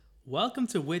Welcome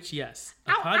to Witch Yes,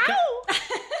 a Ow, podcast. ow!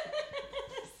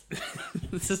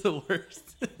 This is the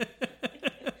worst.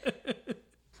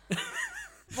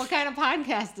 What kind of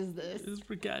podcast is this? This is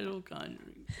for casual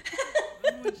conjuring,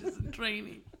 witches in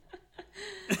training.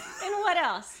 And what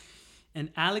else? And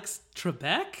Alex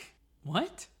Trebek?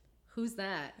 What? Who's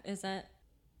that? Is that...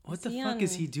 What the he fuck on-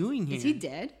 is he doing here? Is he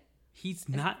dead? He's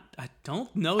not. I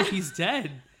don't know if he's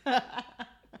dead. I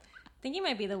think he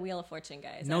might be the Wheel of Fortune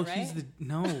guy. Is No, that right? he's the.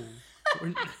 No.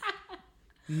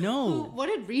 No. What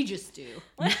did Regis do?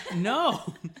 No.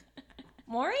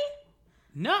 Maury?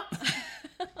 No.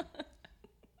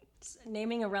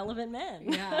 Naming irrelevant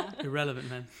men. Yeah. Irrelevant,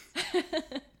 man.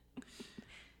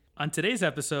 On today's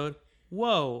episode,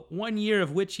 1 year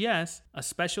of Witch Yes, a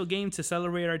special game to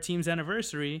celebrate our team's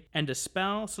anniversary, and a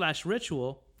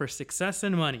spell/ritual for success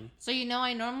and money. So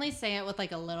I normally say it with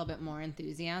like a little bit more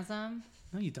enthusiasm.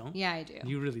 No, you don't. Yeah, I do.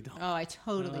 You really don't. Oh, I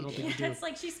totally I don't do. think you do. It's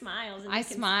like she smiles. And I you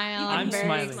can- smile. I'm I'm very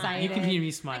smiling. excited. You can hear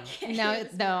me smile. No,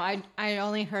 I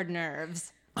only heard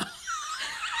nerves.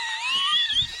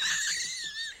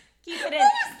 Keep it in.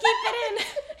 Keep it in.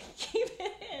 Keep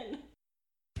it in.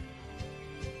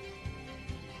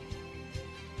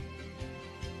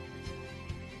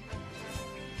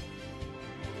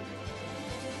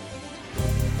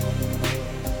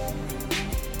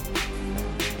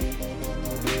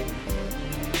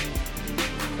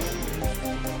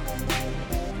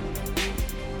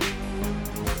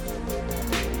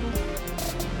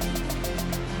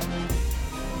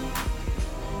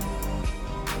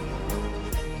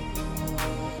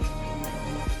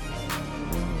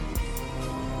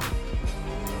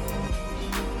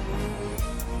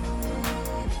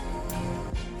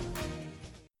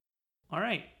 All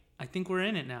right. I think we're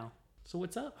in it now. So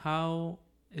what's up? How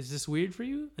is this weird for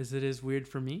you? Is it as weird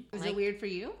for me? Is it weird for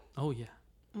you? Oh yeah,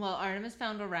 Well, Artemis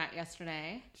found a rat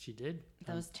yesterday. she did.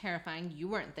 That was terrifying. You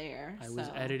weren't there. I was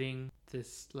so- editing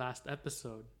this last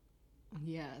episode.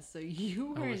 Yeah, so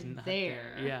you I was weren't not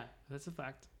there. Yeah, that's a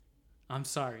fact. I'm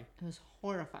sorry. It was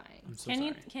horrifying. I'm so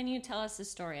Can sorry. you tell us the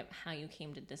story of how you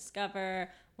came to discover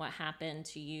what happened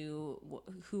to you?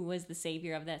 Who was the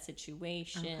savior of that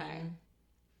situation? Okay.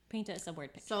 Paint us a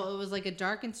word picture. So it was like a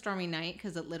dark and stormy night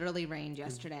because it literally rained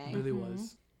yesterday. It really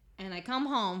was. And I come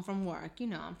home from work.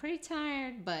 I'm pretty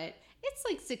tired, but it's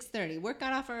like 6:30. Work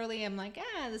got off early. I'm like,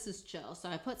 this is chill. So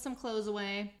I put some clothes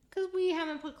away because we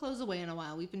haven't put clothes away in a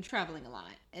while. We've been traveling a lot.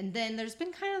 And then there's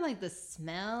been kind of like the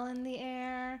smell in the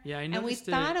air. Yeah, I And we noticed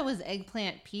thought it was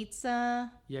eggplant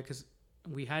pizza. Yeah, because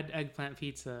we had eggplant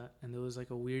pizza and there was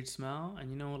like a weird smell.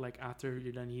 And like after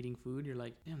you're done eating food, you're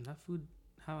like, damn, that food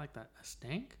had like that a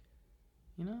stank,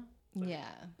 Yeah,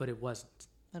 But it wasn't.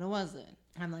 but it wasn't.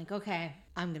 I'm like, okay,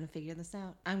 I'm going to figure this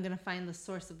out. I'm going to find the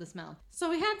source of the smell. So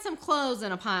we had some clothes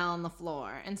in a pile on the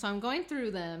floor. And so I'm going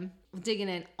through them, digging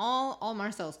in all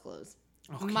Marcel's clothes.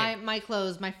 Okay. My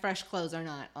clothes, my fresh clothes are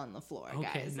not on the floor,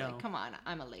 Okay, guys. no. Like, come on,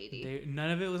 I'm a lady.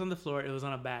 None of it was on the floor. It was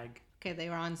on a bag. Okay, they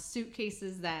were on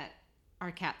suitcases that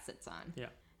our cat sits on. Yeah.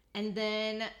 And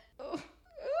then I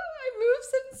moved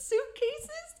some suitcases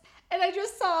and I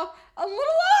just saw a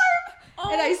little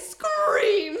arm and I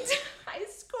screamed. I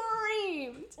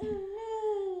screamed.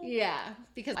 Yeah,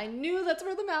 because I knew that's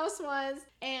where the mouse was.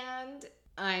 And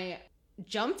I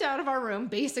jumped out of our room,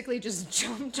 basically just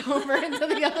jumped over into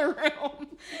the other room.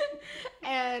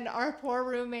 And our poor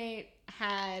roommate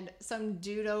had some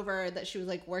dude over that she was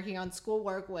like working on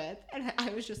schoolwork with. And I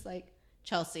was just like,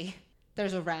 Chelsea,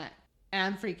 there's a rat. And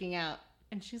I'm freaking out.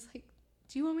 And she's like,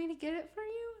 do you want me to get it for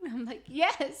you? And I'm like,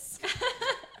 yes.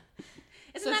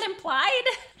 Isn't that implied?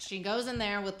 She goes in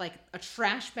there with like a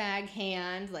trash bag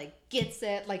hand, like gets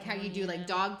it, like how you do like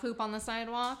dog poop on the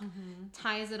sidewalk,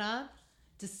 ties it up.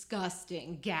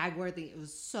 Disgusting, gag worthy. It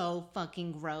was so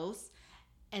fucking gross.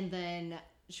 And then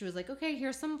she was like, okay,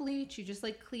 here's some bleach. You just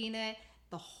like clean it.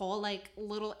 The whole like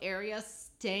little area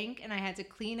stank and I had to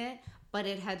clean it, but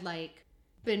it had like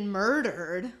been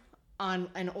murdered on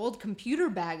an old computer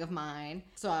bag of mine.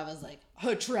 So I was like,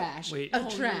 trash. Wait. A Oh,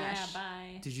 trash. yeah,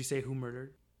 bye. Did you say who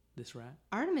murdered this rat?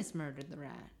 Artemis murdered the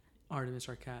rat. Artemis,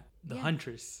 our cat. The Yeah.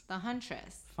 huntress. The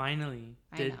huntress. Finally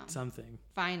I did know. something.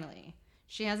 Finally.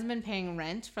 She hasn't been paying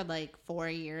rent for like 4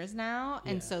 years now.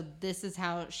 And Yeah. so this is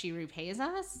how she repays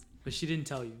us. But she didn't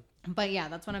tell you. But yeah,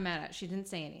 that's what I'm mad at. She didn't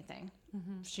say anything.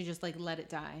 She just like let it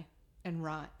die and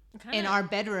rot Kinda- in our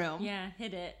bedroom. Yeah,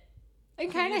 hit it. I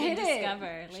kind of You hid can it.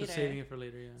 discover She's later. saving it for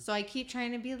later, yeah. So I keep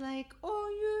trying to be like, oh,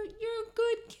 you're a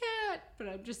good cat. But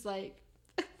I'm just like,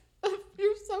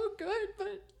 you're so good,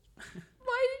 but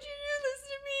why did you do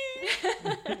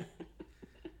this to me?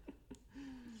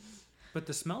 But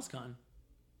the smell's gone.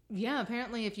 Yeah,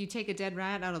 apparently if you take a dead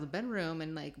rat out of the bedroom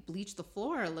and like bleach the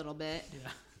floor a little bit,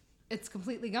 it's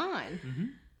completely gone. Mm-hmm.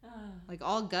 Like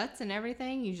all guts and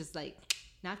everything, you just like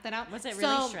knock that out. Was it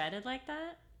really shredded like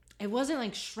that? It wasn't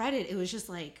like shredded. It was just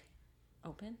like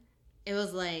Open? it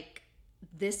was like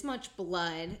this much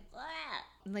blood.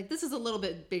 Like this is a little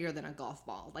bit bigger than a golf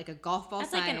ball. Like a golf ball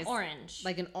That's size. like an orange.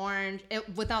 Like an orange,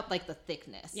 without like the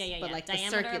thickness. Yeah. But like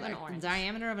Diameter the circular of an orange.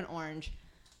 diameter of an orange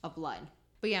of blood.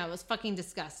 But yeah, it was fucking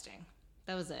disgusting.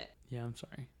 That was it. Yeah, I'm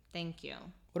sorry. Thank you.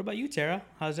 What about you, Tara?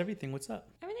 How's everything? What's up?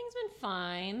 Everything's been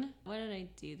fine. What did I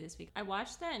do this week? I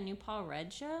watched that new Paul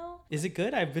Rudd show. Is it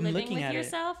good? I've been Living looking with at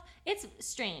Yourself. It's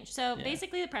strange. So Yeah.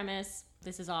 basically the premise,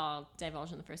 this is all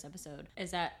divulged in the first episode, is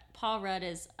that Paul Rudd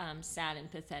is sad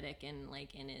and pathetic and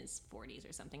like in his 40s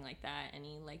or something like that, and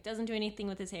he like doesn't do anything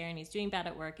with his hair, and he's doing bad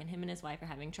at work, and him and his wife are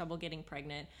having trouble getting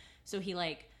pregnant. So he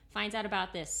like finds out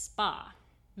about this spa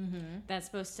that's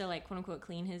supposed to like quote unquote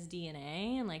clean his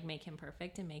DNA and like make him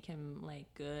perfect and make him like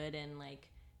good, and like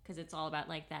because it's all about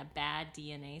like that bad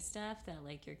DNA stuff that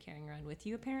like you're carrying around with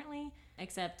you apparently,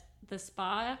 except the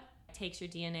spa takes your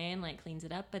DNA and like cleans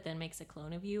it up, but then makes a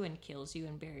clone of you and kills you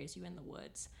and buries you in the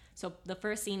woods. So the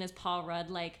first scene is Paul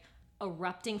Rudd like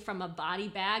erupting from a body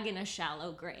bag in a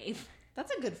shallow grave.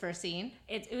 That's a good first scene.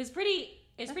 It's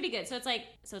pretty good. So it's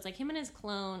like him and his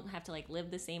clone have to like live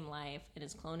the same life, and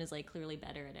his clone is like clearly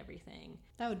better at everything.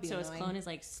 That would be So annoying. his clone is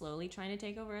like slowly trying to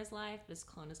take over his life, but his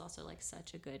clone is also like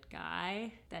such a good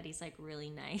guy that he's like really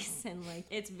nice, and like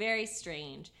it's very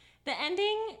strange. The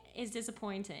ending is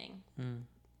disappointing.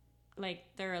 Like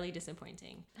thoroughly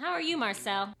disappointing. How are you,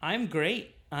 Marcel? I'm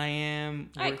great. I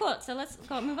am. All right, cool. So let's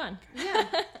go move on. Yeah.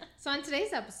 So on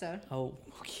today's episode, Oh,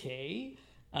 okay.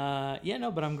 Yeah,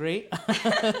 no, but I'm great.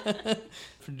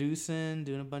 Producing,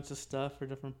 doing a bunch of stuff for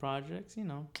different projects. You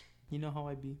know how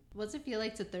I be. what's it feel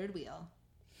like to third wheel?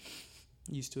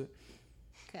 Used to it.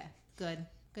 Okay,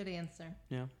 good answer.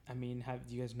 Yeah. I mean,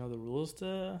 do you guys know the rules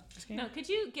to this game? No, could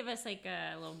you give us like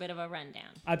a little bit of a rundown?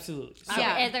 Absolutely. So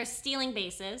Yeah. there's stealing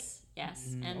bases,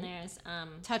 yes, and there's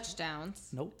Touchdowns.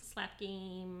 Nope. slap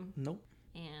game Nope.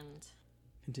 and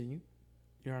Continue.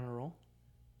 You're on a roll.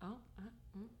 Oh,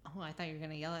 I thought you were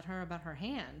gonna yell at her about her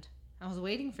hand. I was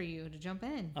waiting for you to jump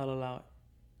in. I'll allow it.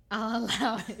 I'll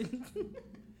allow it.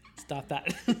 Stop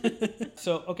that.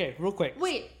 So, okay, real quick.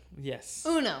 Wait, Yes.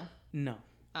 Uno. No.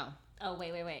 Oh, oh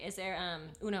wait, is there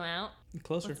Uno out?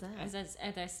 Closer. what's that?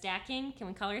 Are there stacking? Can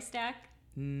we color stack?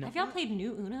 No. Have y'all played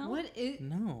new Uno? What is?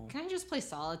 No. Can I just play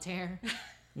solitaire?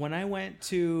 When I went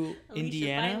to Alicia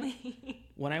Indiana, finally.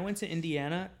 when I went to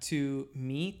Indiana to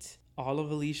meet all of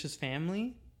Alicia's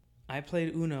family, I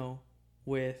played Uno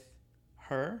with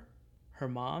her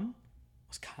mom.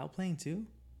 Was Kyle playing too?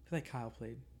 I feel like Kyle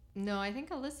played. No, I think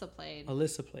Alyssa played.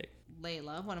 Alyssa played.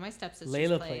 Layla, one of my stepsisters,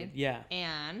 Layla played. yeah.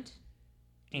 And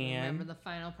do you And remember the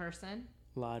final person?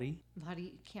 Lottie.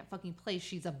 Lottie can't fucking play.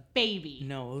 She's a baby.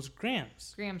 No, it was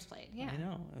Grams. Grams played. Yeah. I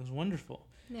know. It was wonderful.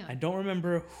 Yeah. I don't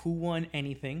remember who won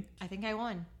anything. I think I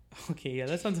won. Okay, yeah,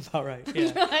 that sounds about right.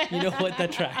 Yeah. You know what?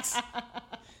 That tracks.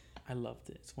 I loved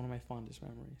it. It's one of my fondest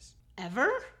memories. Ever?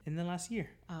 In the last year.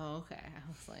 Oh, okay. I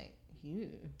was like, you.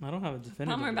 I don't have a definitive.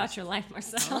 Bummer list. about your life,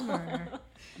 Marcel. Bummer.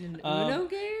 An Um, Uno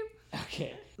game?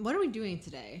 Okay. What are we doing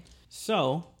today?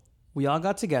 So, we all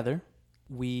got together.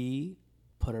 We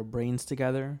put our brains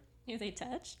together. Who they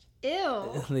touched?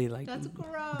 Ew. They like That's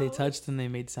gross. they touched and they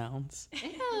made sounds.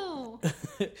 Ew. Does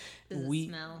it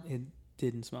smell? It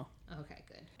didn't smell. Okay,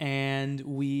 good. And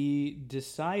we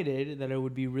decided that it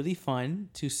would be really fun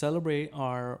to celebrate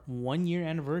our 1 year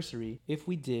anniversary if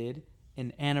we did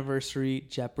an anniversary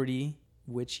Jeopardy!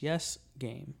 Which Yes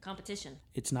game. Competition.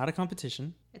 It's not a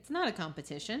competition. It's not a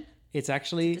competition. It's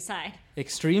actually Decide.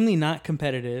 extremely not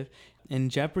competitive. In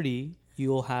Jeopardy!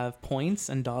 You'll have points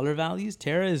and dollar values.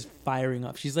 Tara is firing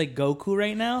up. She's like Goku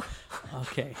right now.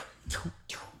 Okay.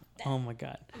 Oh my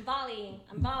God. I'm volleying.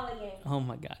 Oh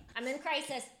my God. I'm in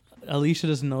crisis. Alicia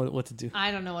doesn't know what to do.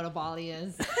 I don't know what a volley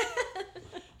is.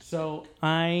 So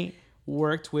I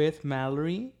worked with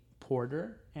Mallory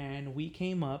Porter and we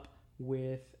came up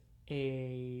with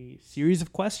a series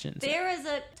of questions. There is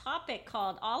a topic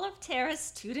called all of Tara's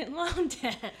student loan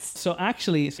debts. So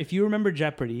actually, if you remember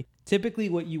Jeopardy, typically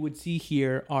what you would see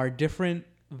here are different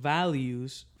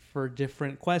values for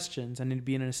different questions, and it'd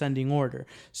be in an ascending order.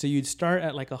 So you'd start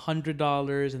at like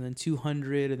 $100, and then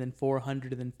 $200, and then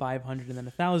 $400, and then $500, and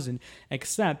then $1,000.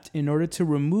 Except in order to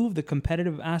remove the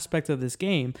competitive aspect of this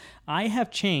game, I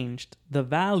have changed the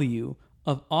value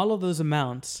of all of those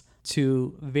amounts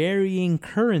to varying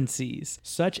currencies,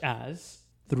 such as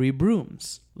 3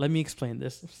 brooms. Let me explain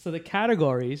this. So the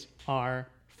categories are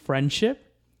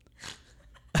friendship,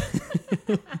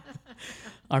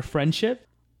 Our friendship,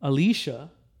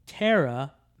 Alicia,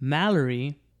 Tara,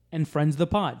 Mallory, and friends of the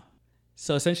pod.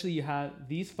 So essentially you have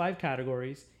these 5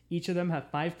 categories. Each of them have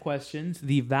 5 questions.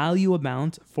 The value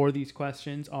amount for these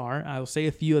questions are, I will say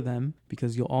a few of them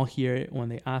because you'll all hear it when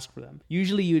they ask for them.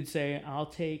 Usually you'd say, I'll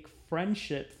take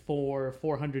friendship for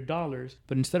 $400,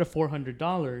 but instead of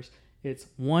 $400, it's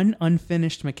 1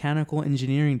 unfinished mechanical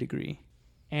engineering degree.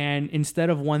 And instead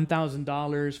of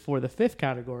 $1,000 for the 5th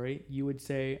category, you would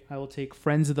say, I will take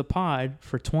friends of the pod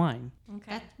for twine.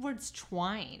 Okay. That word's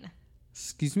twine.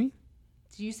 Excuse me?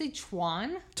 Did you say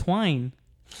twan? Twine.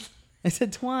 I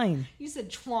said twine. You said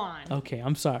twan. Okay,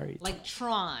 I'm sorry. Like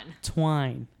Tron.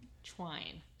 Twine.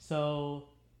 Twine. So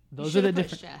You those are the should've put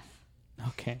different. chef.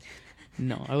 Okay.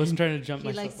 No, I wasn't trying to jump He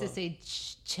myself likes to up. say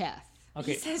chef.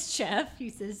 Okay. He says chef. He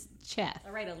says chef.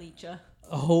 All right, Alicia.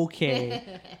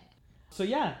 Okay.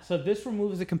 So this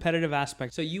removes the competitive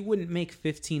aspect. So you wouldn't make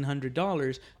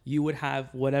 $1,500. You would have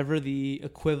whatever the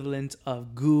equivalent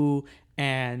of GOO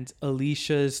and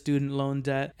Alicia's student loan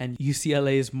debt and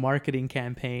UCLA's marketing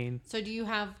campaign. So do you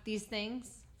have these things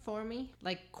for me?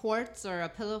 Like quartz or a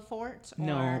pillow fort? Or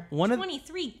No, one of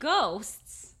 23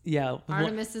 ghosts. yeah.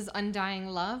 Artemis's Undying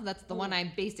Love? That's the one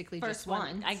I basically First just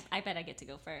one. won. I bet I get to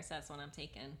go first. That's one I'm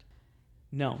taking.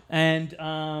 No. And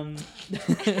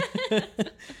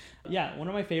yeah, one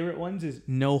of my favorite ones is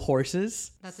no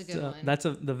horses. That's a good one. That's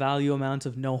the value amount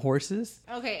of no horses.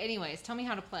 Okay, anyways, tell me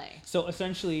how to play. So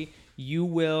essentially, you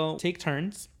will take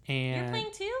turns and You're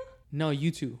playing too? No,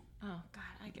 you two. Oh God,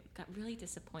 I got really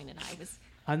disappointed.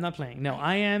 I'm not playing. No,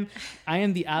 I am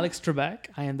the Alex Trebek.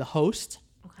 I am the host.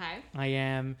 Okay. I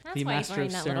am That's the why he's master wearing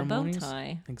of that little bow ceremonies.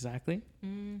 tie. Exactly.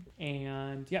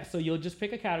 And yeah, so you'll just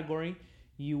pick a category.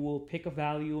 You will pick a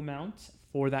value amount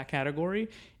for that category,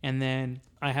 and then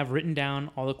I have written down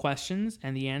all the questions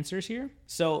and the answers here.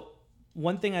 So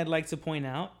one thing I'd like to point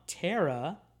out,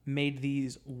 Tara made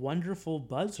these wonderful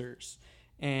buzzers.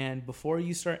 And before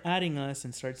you start adding us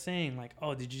and start saying like,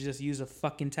 oh, did you just use a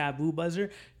fucking taboo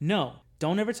buzzer? No,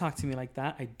 don't ever talk to me like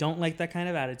that. I don't like that kind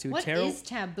of attitude. What is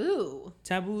taboo?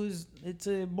 Taboo is, it's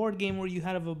a board game where you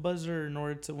have a buzzer in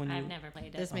order to when I've you... never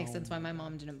played it. This makes sense why my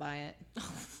mom didn't buy it.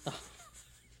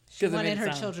 She 'Cause it wanted made her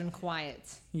sound. children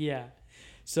quiet. Yeah.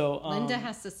 So Linda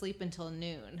has to sleep until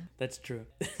noon. That's true.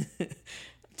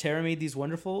 Tara made these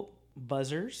wonderful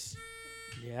buzzers.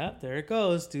 Yeah, there it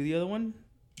goes. Do the other one.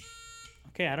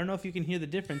 Okay, I don't know if you can hear the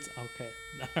difference. Okay,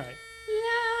 all right.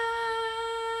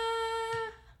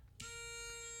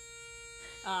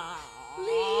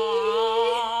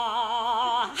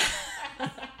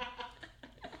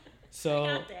 So,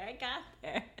 I got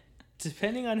there.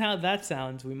 depending on how that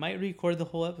sounds, we might record the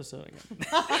whole episode again.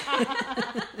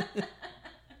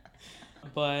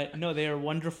 But no, they are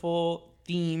wonderful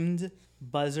themed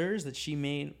buzzers that she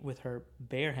made with her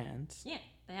bare hands. Yeah,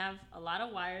 they have a lot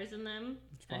of wires in them.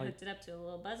 I probably- hooked it up to a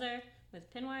little buzzer with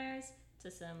pin wires to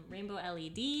some rainbow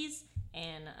LEDs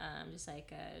and just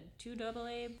like a 2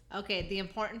 AA. Okay, the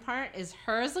important part is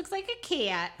hers looks like a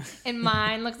cat and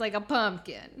mine looks like a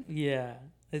pumpkin. Yeah,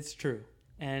 it's true.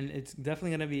 And it's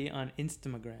definitely going to be on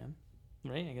Instagram,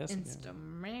 right? I guess.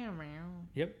 Instagram.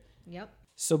 Yep. Yep.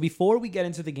 So before we get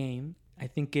into the game, I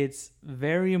think it's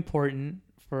very important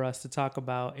for us to talk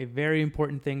about a very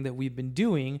important thing that we've been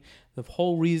doing. The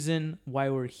whole reason why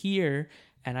we're here,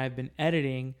 and I've been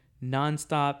editing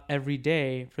nonstop every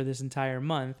day for this entire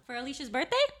month. For Alicia's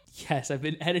birthday? Yes, I've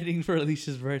been editing for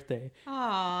Alicia's birthday.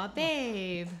 Aw,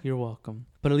 babe. You're welcome.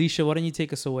 But Alicia, why don't you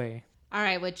take us away? All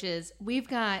right, which is we've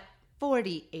got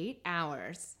 48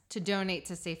 hours to donate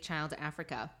to Safe Child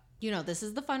Africa. You know, this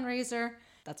is the fundraiser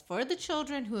that's for the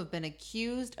children who have been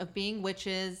accused of being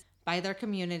witches by their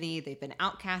community. They've been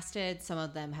outcasted. Some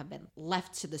of them have been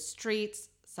left to the streets.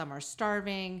 Some are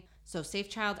starving. So Safe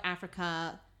Child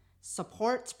Africa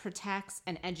supports, protects,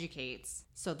 and educates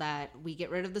so that we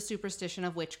get rid of the superstition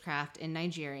of witchcraft in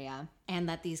Nigeria and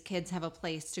that these kids have a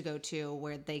place to go to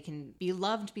where they can be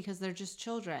loved because they're just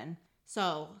children.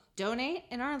 So donate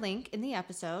in our link in the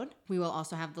episode. We will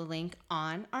also have the link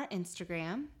on our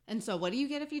Instagram. And so what do you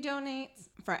get if you donate?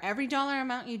 For every dollar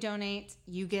amount you donate,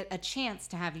 you get a chance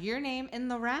to have your name in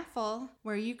the raffle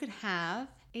where you could have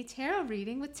a tarot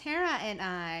reading with Tara and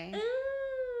I.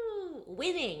 Ooh,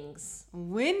 winnings.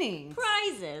 Winning.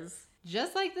 Prizes.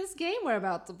 Just like this game we're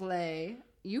about to play,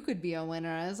 you could be a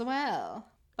winner as well.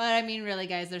 But I mean, really,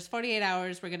 guys, there's 48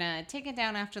 hours. We're going to take it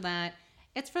down after that.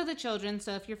 It's for the children,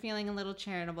 so if you're feeling a little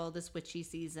charitable this witchy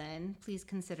season, please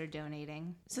consider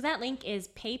donating. So that link is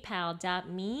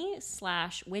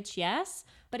paypal.me/witchyes.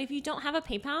 But if you don't have a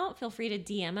PayPal, feel free to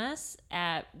DM us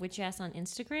at witchyes on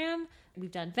Instagram.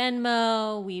 We've done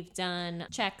Venmo, we've done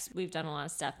checks, we've done a lot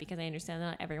of stuff because I understand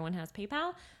that everyone has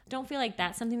PayPal. Don't feel like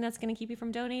that's something that's going to keep you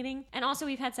from donating. And also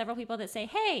we've had several people that say,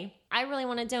 hey, I really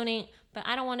want to donate, but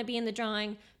I don't want to be in the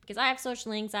drawing because I have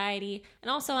social anxiety. And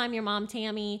also I'm your mom,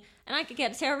 Tammy, and I could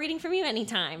get a tarot reading from you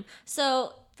anytime.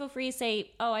 So feel free to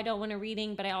say, oh, I don't want a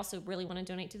reading, but I also really want to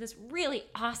donate to this really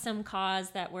awesome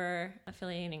cause that we're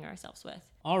affiliating ourselves with.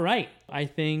 All right. I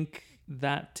think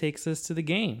that takes us to the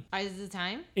game. Is it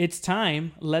time? It's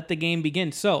time. Let the game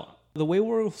begin. So the way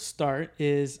we'll start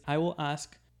is I will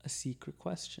ask a secret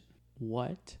question.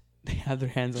 What? They have their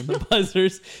hands on the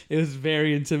buzzers. It was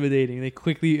very intimidating. They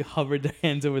quickly hovered their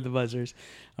hands over the buzzers.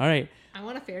 All right. I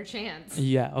want a fair chance.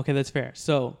 Yeah. Okay. That's fair.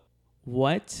 So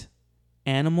what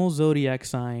animal zodiac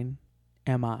sign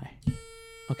am I?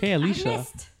 Okay, Alicia.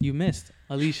 missed. You missed.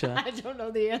 Alicia. I don't know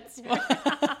the answer.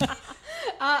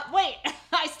 Wait,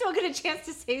 I still get a chance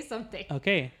to say something.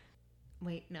 Okay.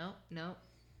 Wait, no.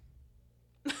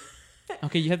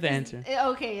 Okay, you have the answer.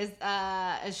 Okay,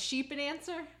 is sheep an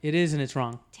answer? It is and it's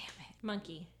wrong. Damn it.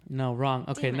 Monkey. No, wrong.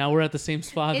 Okay, Damn it. now we're at the same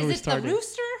spot where we Is it started. the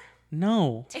rooster?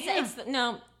 No.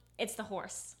 It's the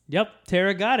horse. Yep,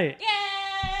 Tara got it.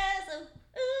 Yes!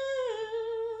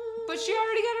 But she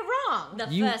already got it wrong.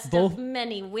 The You first both- of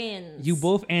many wins. You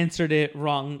both answered it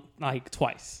wrong like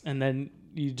twice, and then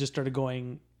you just started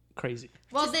going crazy.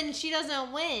 Well, then she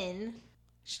doesn't win.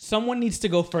 Someone needs to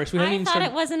go first. We haven't I even thought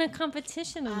started. it wasn't a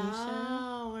competition, Alicia.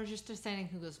 Oh, we're just deciding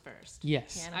who goes first.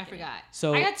 Yes. Yeah. I forgot.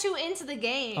 So- I got too into the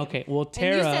game. Okay. Well, And you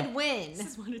Tara. said win. This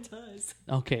is what it does.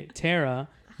 Okay, Tara,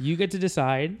 you get to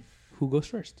decide who goes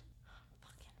first.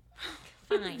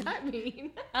 What does Fine. that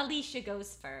mean? Alicia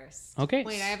goes first. Okay.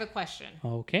 Wait, I have a question.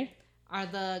 Okay. Are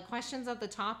the questions at the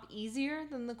top easier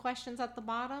than the questions at the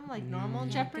bottom, like normal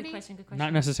Jeopardy? Good question.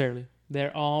 Not necessarily.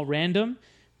 They're all random,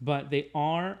 but they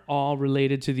are all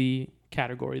related to the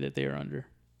category that they are under.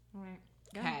 All right.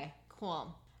 Go. Okay,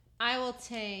 cool. I will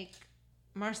take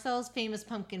Marcel's famous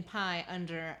pumpkin pie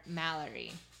under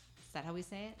Mallory. Is that how we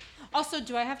say it? Also,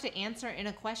 do I have to answer in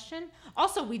a question?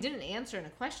 Also, we didn't answer in a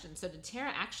question, so did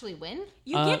Tara actually win?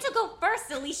 You get to go first,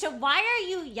 Alicia. Why are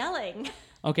you yelling?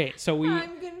 Okay, so we.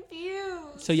 I'm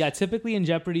confused. So yeah, typically in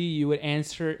Jeopardy you would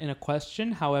answer in a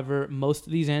question. However, most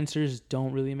of these answers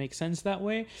don't really make sense that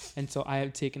way, and so I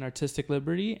have taken artistic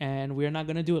liberty, and we're not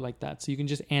gonna do it like that. So you can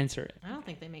just answer it, I don't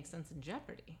think they make sense in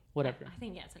Jeopardy. whatever. I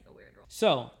think, yeah, it's like a weird rule.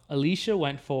 So Alicia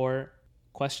went for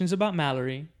questions about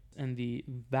Mallory, and the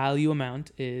value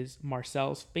amount is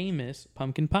Marcel's famous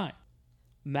pumpkin pie.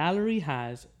 Mallory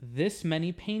has this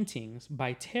many paintings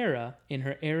by Tara in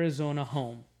her Arizona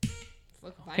home.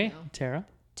 Look if Okay, I know. Tara,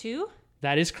 2?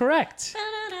 that is correct.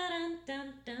 Dun,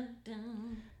 dun, dun,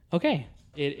 dun. Okay,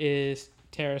 it is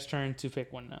Tara's turn to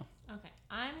pick one now. Okay,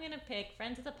 I'm going to pick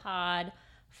Friends of the Pod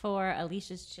for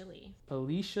Alicia's chili.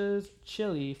 Alicia's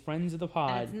chili, friends of the And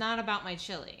pod, it's not about my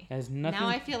chili. has nothing. Now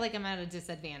I feel like I'm at a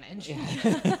disadvantage.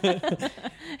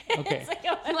 Okay.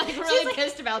 I'm like really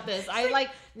pissed about this. I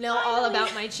know all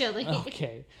about my chili.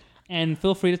 Okay, and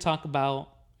feel free to talk about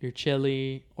your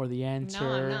chili or the answer.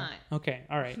 I'm not. Okay,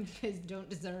 all right. You guys don't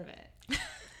deserve it.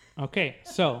 Okay,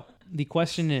 so the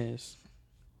question is,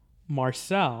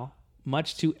 Marcel,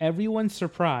 much to everyone's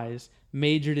surprise,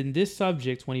 majored in this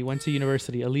subject when he went to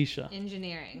university. Alicia.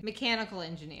 Engineering. Mechanical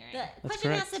engineering. The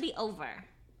question has correct. to be over.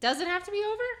 Does it have to be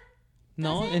over?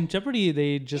 No, Does it? in Jeopardy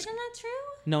they just Isn't that true?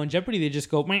 no in Jeopardy they just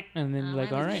go "Meh," and then Oh,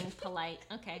 like I was all right. being polite.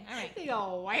 Okay, all right. They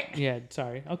go, what? Yeah,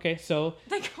 sorry. Okay, so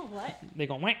They go, what? they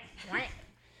go "Meh."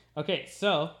 Okay,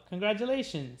 so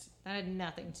congratulations. That had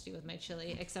nothing to do with my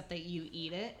chili, except that you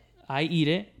eat it. I eat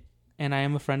it, and I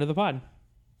am a friend of the pod.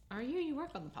 Are you? You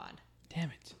work on the pod. Damn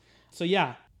it. So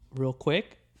yeah, real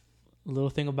quick, a little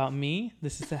thing about me.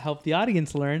 This is to help the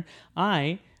audience learn.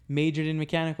 I majored in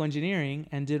mechanical engineering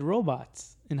and did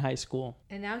robots in high school.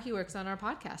 And now he works on our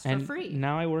podcast And for free.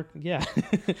 now I work, yeah.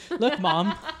 Look,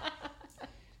 Mom.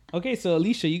 Okay, so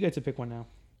Alicia, you get to pick one now.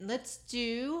 Let's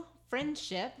do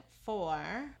friendship for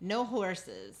no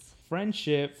horses.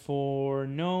 Friendship for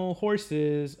no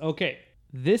horses. Okay.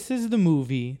 This is the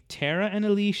movie Tara and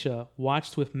Alicia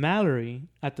watched with Mallory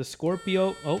at the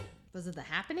Scorpio. Oh, Was it The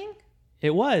Happening? it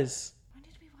was. When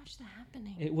did we watch The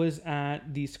Happening? It was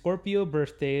at the Scorpio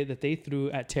birthday that they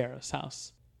threw at Tara's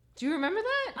house. Do you remember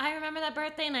that? I remember that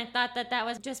birthday, and I thought that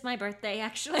was just my birthday,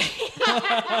 actually.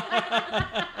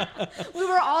 We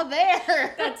were all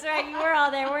there. That's right. You were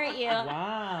all there, weren't you?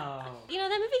 Wow. You know,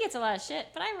 that movie gets a lot of shit,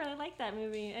 but I really like that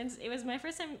movie. And it was my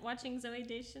first time watching Zoe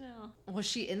Deschanel. Was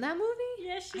she in that movie?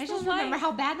 Yeah, she's I the just wife. remember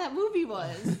how bad that movie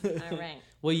was. All right.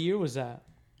 What year was that?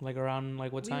 Like around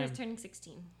like what We time? were turning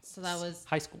 16. So that was,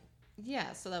 High school.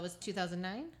 yeah, so that was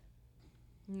 2009.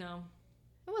 No.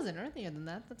 It wasn't earlier than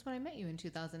that. That's when I met you in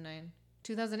 2009.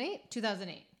 2008?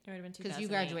 2008. It would have been 2008. Because you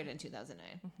graduated in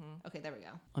 2009. Okay, there we go.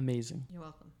 Amazing. You're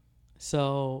welcome.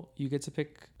 So you get to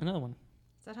pick another one.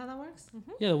 Is that how that works?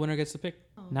 Yeah, the winner gets to pick.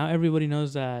 Now everybody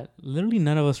knows that literally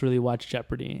none of us really watch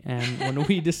Jeopardy. And when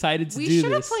we decided to We do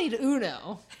should have this, played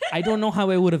Uno. I don't know how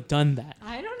I would have done that.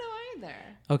 I don't know either.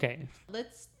 Okay.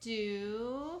 Let's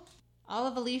do all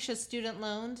of Alicia's student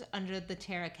loans under the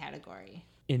Tara category.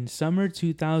 In summer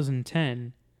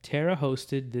 2010, Tara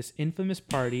hosted this infamous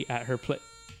party at her place.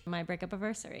 My breakup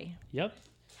anniversary. Yep.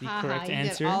 The Haha, correct you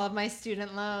answer. Get all of my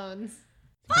student loans.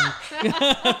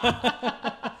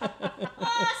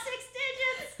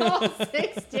 Oh,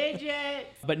 6 digits.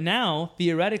 But now,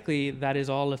 theoretically, that is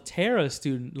all of Tara's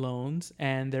student loans,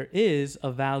 and there is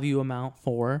a value amount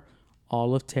for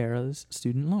all of Tara's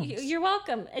student loans. You're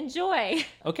welcome. Enjoy.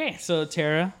 Okay, so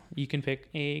Tara, you can pick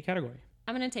a category.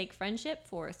 I'm going to take friendship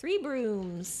for 3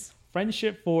 brooms.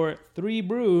 Friendship for 3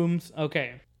 brooms.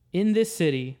 Okay. In this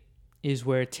city is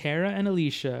where Tara and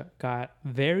Alicia got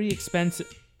very expensive...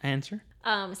 Answer?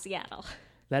 Seattle.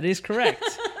 That is correct.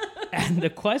 And the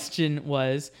question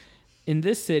was, in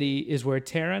this city is where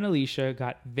Tara and Alicia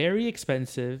got very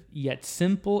expensive yet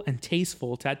simple and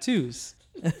tasteful tattoos.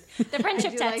 The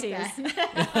friendship I do tattoos. like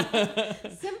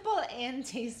that. Simple and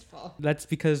tasteful. That's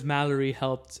because Mallory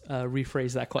helped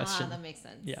rephrase that question. That makes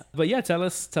sense. Yeah. But yeah, tell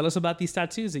us about these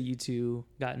tattoos that you two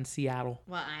got in Seattle.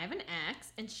 Well, I have an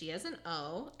X and she has an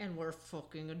O, and we're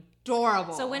fucking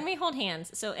adorable. So when we hold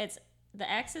hands, so it's the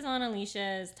X is on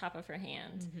Alicia's top of her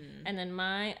hand, and then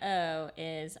my O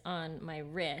is on my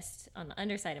wrist, on the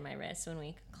underside of my wrist. So when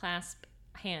we clasp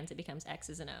hands, it becomes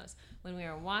X's and O's. When we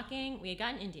were walking, we had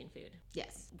gotten Indian food.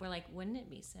 Yes. We're like, wouldn't it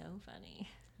be so funny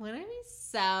Wouldn't it be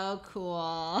so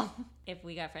cool? if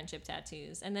we got friendship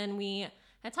tattoos? And then we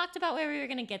had talked about where we were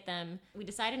going to get them. We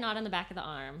decided not on the back of the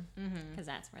arm, because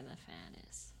that's where the fat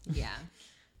is. Yeah.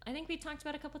 I think we talked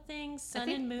about a couple things. I Sun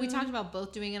think and moon. we talked about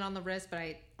both doing it on the wrist, but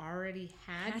I already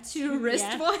had Had 2 to, wrist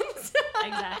yeah. ones.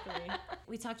 Exactly.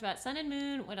 We talked about sun and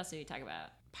moon. What else did we talk about?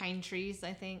 Pine trees,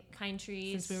 I think. Pine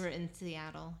trees. Since we were in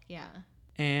Seattle. Yeah.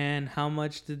 And how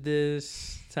much did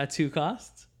this tattoo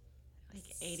cost? Like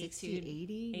 60, 82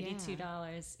 80?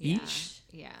 $82 Each?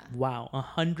 Yeah. Wow,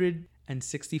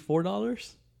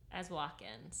 $164 as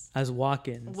walk-ins. as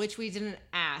walk-ins. Which we didn't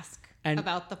ask And-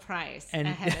 about the price and-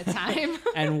 ahead of time.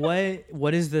 And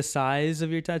what is the size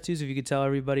of your tattoos? If you could tell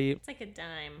everybody. It's like a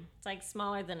dime. It's like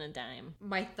smaller than a dime.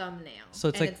 My thumbnail. So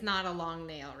it's and like- it's not a long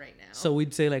nail right now. So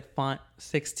we'd say like font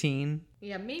 16.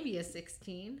 yeah, maybe a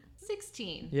 16.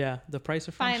 16. Yeah, the price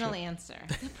of friendship. Final answer.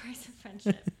 The price of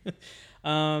friendship.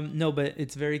 No, but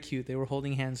it's very cute. They were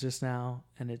holding hands just now,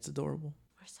 and it's adorable.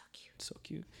 We're so cute. So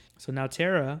cute. So now,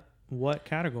 Tara, what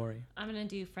category? I'm going to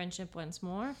do friendship once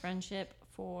more. Friendship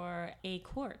for a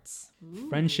quartz.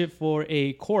 Friendship for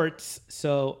a quartz.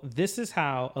 So this is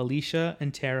how Alicia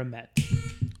and Tara met.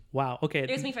 Wow. Okay. It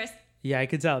was me first. Yeah, I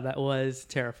could tell that was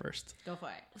Tara first. Go for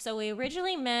it. So we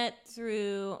originally met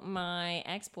through my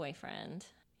ex-boyfriend,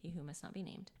 he who must not be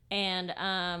named. And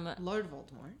Lord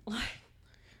Voldemort.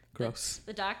 Gross.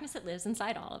 the darkness that lives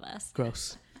inside all of us.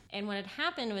 Gross. And what had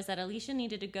happened was that Alicia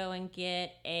needed to go and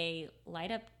get a light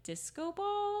up disco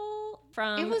ball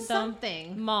from It was the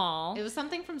something. mall. It was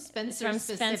something from Spencer from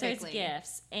Spencer's specifically.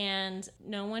 Gifts, and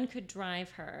no one could drive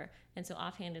her. And so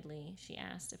offhandedly, she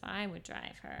asked if I would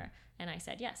drive her. And I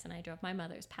said yes. And I drove my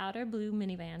mother's powder blue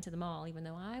minivan to the mall, even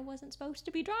though I wasn't supposed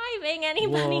to be driving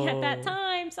anybody at that Whoa.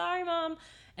 time. Sorry, Mom.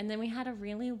 And then we had a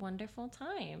really wonderful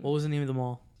time. What was the name of the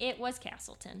mall? It was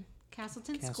Castleton.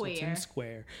 Castleton Castleton Square.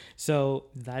 Square. So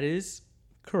that is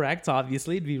correct.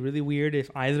 Obviously, it'd be really weird if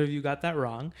either of you got that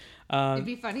wrong. It'd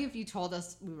be funny if you told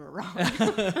us we were wrong.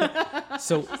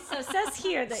 So So it says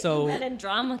here that So- you met in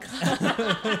drama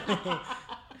club.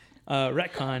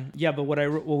 retcon. Yeah, but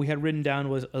what we had written down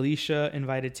was Alicia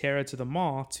invited Tara to the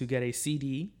mall to get a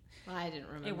CD. Well, I didn't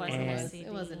remember. It what wasn't And- a was. CD.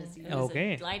 It wasn't a CD. It was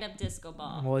Okay. a light up disco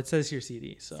ball. Well, it says here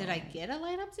CD. So Did I get a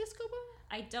light up disco ball?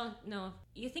 I don't know.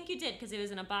 You think you did because it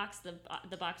was in a box.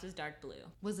 The box was dark blue.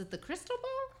 Was it the crystal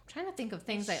ball? I'm trying to think of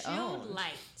things It I showed owned.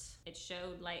 light. It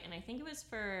showed light, and I think it was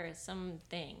for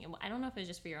something. I don't know if it was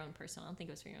just for your own personal. I don't think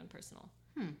it was for your own personal.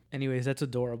 anyways, that's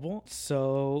adorable.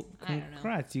 So I don't know.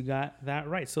 congrats, you got that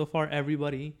right. So far,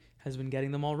 everybody has been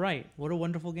getting them all right. What a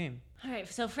wonderful game. All right,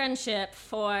 so friendship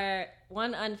for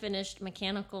one unfinished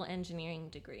mechanical engineering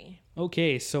degree.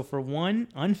 Okay, so for one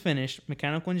unfinished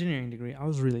mechanical engineering degree, I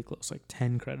was really close, like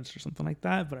 10 credits or something like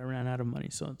that, but I ran out of money,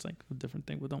 so it's like a different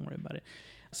thing, but don't worry about it.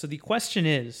 So the question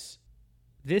is,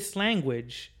 this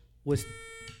language was...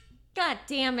 Go. God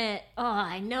damn it. Oh,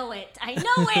 I know it. I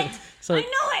know it. So, I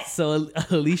know it. So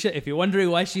Alicia, if you're wondering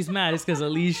why she's mad, it's because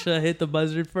Alicia hit the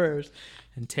buzzer first,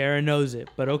 and Tara knows it.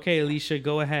 But okay, Alicia,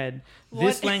 go ahead.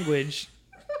 This What? language.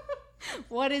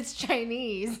 What is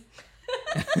Chinese?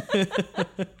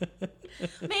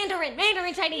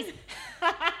 Mandarin Chinese.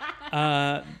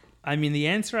 I mean, the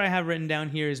answer I have written down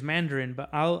here is Mandarin, but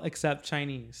I'll accept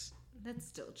Chinese. That's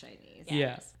still Chinese.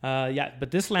 Yeah.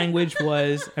 But this language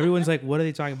was, everyone's like, what are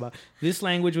they talking about? This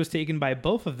language was taken by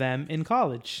both of them in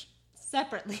college.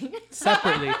 Separately.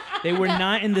 Separately. They were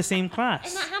not in the same And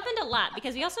class. that happened a lot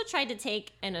because we also tried to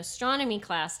take an astronomy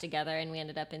class together and we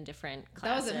ended up in different That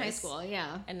classes. was in high school,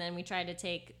 yeah. And then we tried to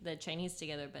take the Chinese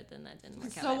together, but then that didn't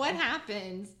work out. So what either.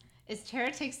 happens is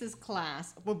Tara takes this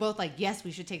class. We're both like, yes,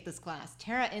 we should take this class.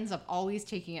 Tara ends up always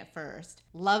taking it first,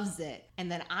 loves it,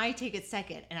 and then I take it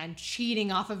second, and I'm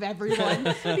cheating off of everyone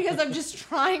because I'm just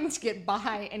trying to get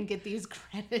by and get these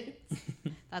credits.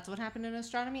 That's what happened in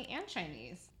astronomy and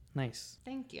Chinese. Nice.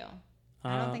 Thank you.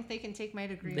 I don't think they can take my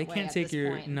degree They away can't at take this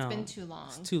your, point. no. It's been too long.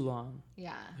 It's too long.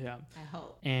 Yeah. Yeah. I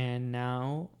hope. And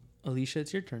now, Alicia,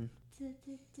 it's your turn.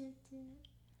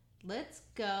 Let's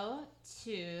go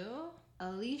to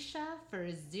Alicia for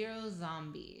 0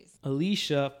 zombies.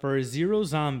 Alicia for 0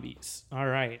 zombies. All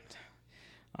right.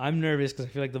 I'm nervous because I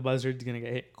feel like the buzzard's going to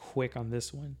get hit quick on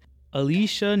this one.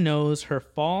 Alicia knows her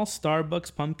fall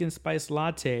Starbucks pumpkin spice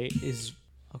latte is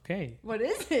okay. What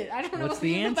is it? I don't know What's what the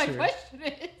even my answer? question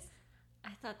is. I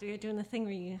thought we were doing the thing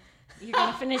where you're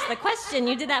going to finish the question.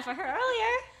 You did that for her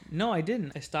earlier. No, I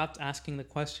didn't. I stopped asking the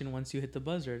question once you hit the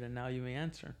buzzard, and now you may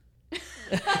answer.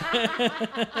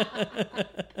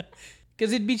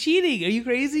 Because it'd be cheating. Are you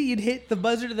crazy? You'd hit the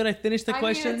buzzard and then I finish the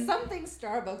question? I mean, it's something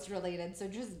Starbucks related, so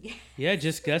just... Yeah,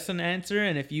 just guess an answer,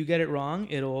 and if you get it wrong,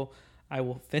 I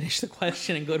will finish the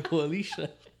question and go to Alicia.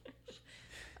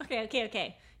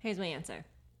 Okay. Here's my answer.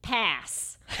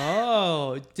 Pass.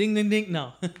 Oh, ding, ding, ding.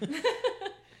 No.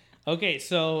 Okay,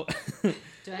 so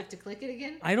Do I have to click it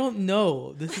again? I don't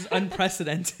know. This is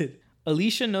unprecedented.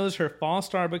 Alicia knows her fall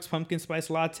Starbucks pumpkin spice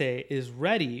latte is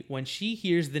ready when she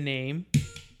hears the name.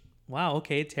 Wow,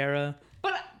 okay, Tara.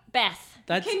 But Beth.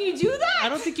 can you do that? I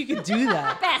don't think you could do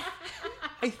that. Beth.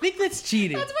 I think that's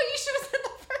cheating. That's what you should have said the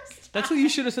first time. That's what you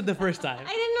should have said the first time.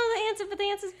 I didn't know the answer, but the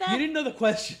answer's Beth. You didn't know the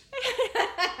question.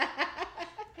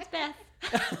 It's Beth.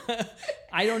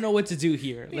 I don't know what to do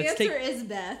here. The answer is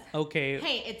Beth. Okay.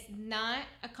 Hey, it's not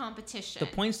a competition. The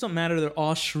points don't matter. They're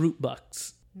all Shroot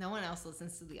Bucks. No one else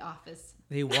listens to The Office.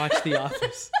 They watch The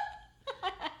Office.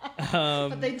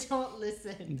 But they don't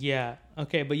listen. Yeah.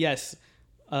 Okay, but yes.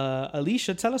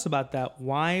 Alicia, tell us about that.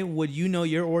 Why would you know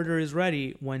your order is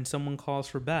ready when someone calls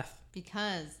for Beth?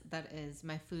 Because that is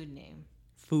my food name.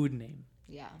 Food name.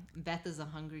 Yeah. Beth is a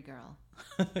hungry girl.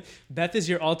 Beth is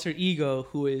your alter ego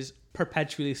who is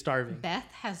perpetually starving.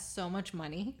 Beth has so much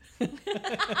money.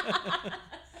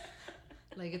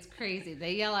 Like, it's crazy.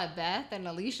 They yell at Beth, and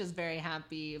Alicia's very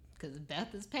happy because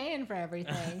Beth is paying for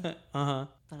everything. Uh-huh.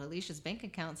 But Alicia's bank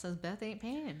account says Beth ain't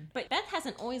paying. But Beth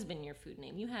hasn't always been your food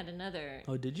name. You had another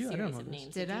Oh, did you? I don't series know of this.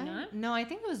 names. Did you I? not? No, I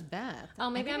think it was Beth. Oh,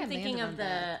 maybe I think I'm I thinking landed of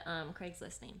on the Beth.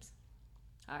 Craigslist names.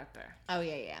 Harper. Oh,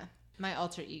 yeah. My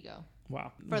alter ego.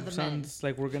 Wow. For the sounds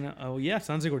like we're gonna. Oh yeah,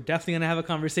 sounds like we're definitely gonna have a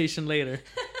conversation later.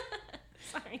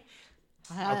 Sorry.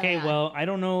 Okay, well, I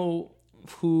don't know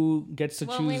who gets to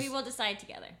Well, choose. maybe we'll decide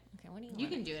together. Okay, what do you want? You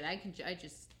can do it. I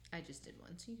just did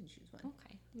one, so you can choose one.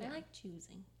 Okay. Yeah. I like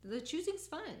choosing. The choosing's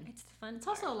fun. It's the fun. It's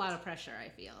also a lot of pressure, I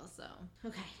feel. So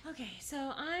okay. Okay, so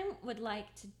I would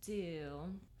like to do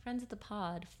Friends of the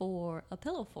Pod for a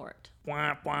pillow fort.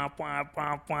 Wah, wah, wah,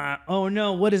 wah, wah. Oh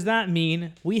no, what does that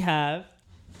mean? We have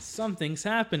something's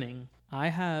happening. I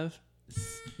have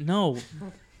no.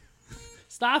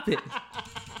 Stop it.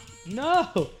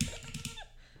 No.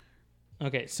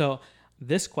 Okay, so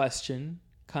this question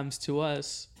comes to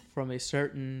us from a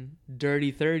certain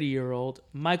dirty 30-year-old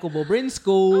Michael Bobrinsko.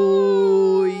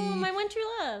 Oh, my one true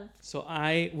love. So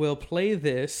I will play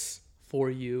this for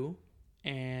you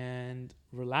and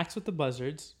relax with the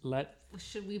buzzards.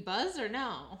 Should we buzz or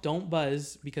no? Don't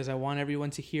buzz because I want everyone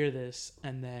to hear this,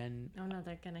 and then Oh no,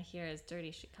 they're gonna hear his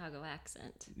dirty Chicago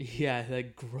accent. yeah,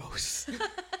 that gross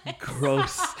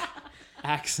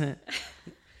accent.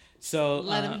 So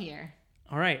Let him hear.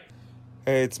 All right.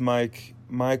 Hey, it's Mike.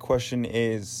 My question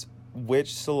is,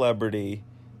 which celebrity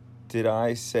did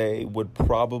I say would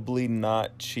probably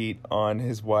not cheat on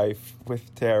his wife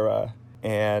with Tara,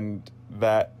 and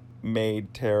that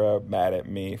made Tara mad at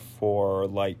me for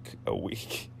like a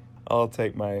week? I'll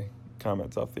take my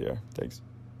comments off the air. Thanks.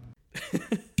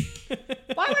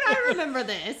 Why would I remember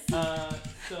this?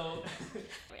 So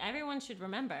Everyone should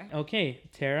remember. okay,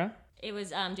 Tara. It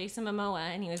was Jason Momoa,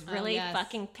 and he was really yes.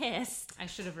 fucking pissed. I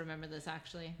should have remembered this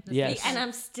actually. Yes. And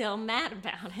I'm still mad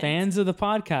about it. Fans of the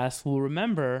podcast will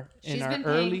remember in She's our been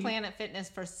early. paying Planet Fitness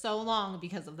for so long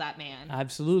because of that man.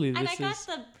 Absolutely. And I This got is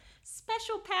the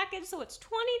special package, so it's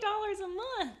 $20 a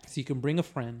month. so you can bring a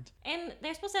friend. And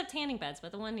they're supposed to have tanning beds,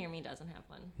 but the one near me doesn't have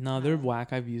one. No, they're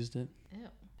whack. I've used it. Ew.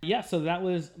 Yeah, so that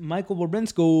was Michael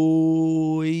Borbinsko.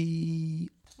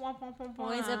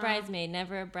 Always a bridesmaid,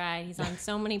 never a bride. He's on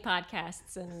so many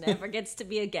podcasts and never gets to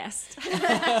be a guest.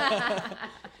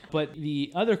 But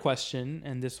the other question,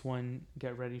 and this one,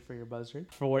 get ready for your buzzer.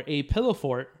 For a pillow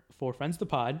fort for Friends of the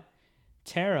Pod,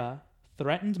 Tara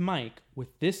threatened Mike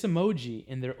with this emoji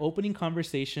in their opening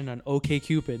conversation on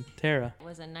OkCupid. Tara. It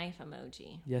was a knife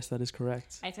emoji. Yes, that is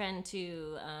correct. I threatened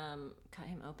to cut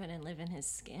him open and live in his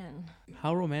skin.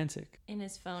 How romantic. In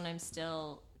his phone, I'm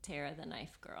still Tara the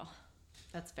knife girl.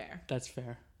 That's fair. That's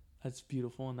fair. That's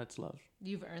beautiful, and that's love.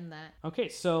 You've earned that. Okay,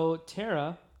 so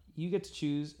Tara, you get to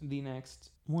choose the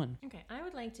next one. Okay, I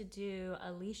would like to do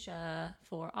Alicia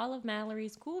for all of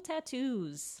Mallory's cool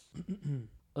tattoos.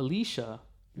 Alicia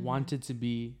wanted to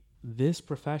be this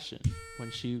profession when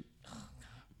she...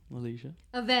 Alicia?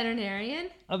 A veterinarian.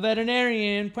 A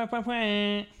veterinarian. Pwah, pwah,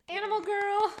 pwah. Animal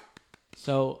girl.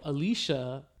 So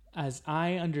Alicia, as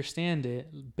I understand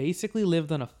it, basically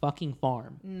lived on a fucking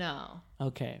farm. No.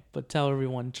 Okay, but tell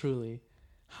everyone truly,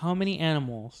 how many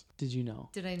animals did you know?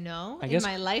 Did I know I in guess-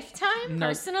 my lifetime? No.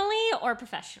 Personally or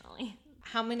professionally?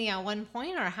 How many at one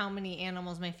point, or how many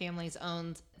animals my family's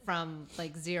owned from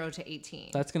like 0 to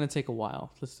 18? That's going to take a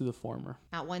while. Let's do the former.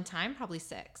 At one time, probably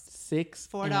 6. 6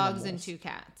 4 dogs and animals. 2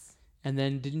 cats. And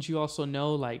then didn't you also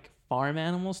know like farm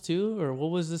animals too? Or what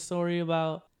was the story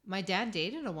about? My dad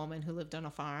dated a woman who lived on a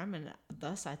farm, and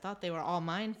thus I thought they were all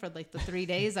mine for like the 3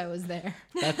 days I was there.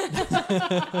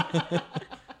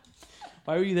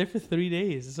 Why were you there for 3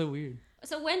 days? It's so weird.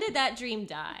 So when did that dream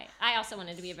die? I also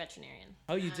wanted to be a veterinarian.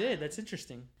 Oh, you did? That's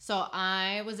interesting. So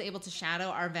I was able to shadow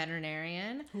our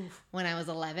veterinarian when I was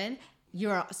 11.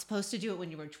 You're supposed to do it when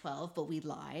you were 12, but we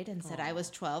lied and said I was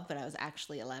 12, but I was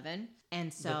actually 11.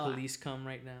 And The so police come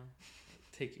right now.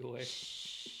 Take you away.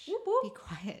 be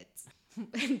quiet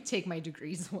and take my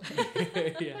degrees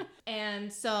away. Yeah.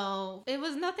 And so it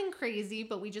was nothing crazy,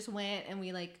 but we just went and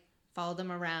we like followed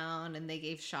them around, and they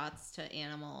gave shots to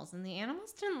animals, and the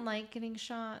animals didn't like getting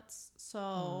shots.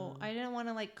 So I didn't want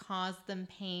to like cause them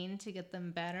pain to get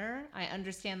them better. I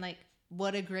understand like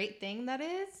what a great thing that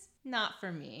is. Not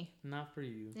for me. Not for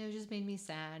you. It just made me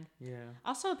sad. Yeah.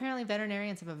 Also, apparently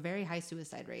veterinarians have a very high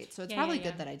suicide rate. So it's Yeah, probably yeah,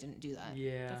 good yeah. that I didn't do that.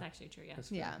 Yeah. That's actually true, yeah. That's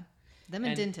fair. Yeah. Them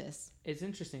and And- dentists. It's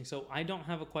interesting. So I don't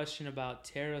have a question about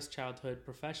Tara's childhood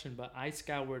profession, but I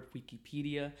scoured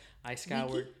Wikipedia. I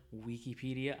scoured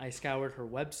Wikipedia. I scoured her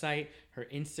website, her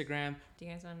Instagram. Do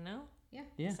you guys want to know? Yeah.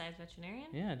 Besides veterinarian?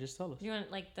 Yeah, just tell us. Do you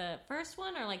want like the first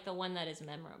one or like the one that is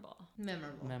memorable?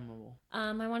 Memorable. Memorable.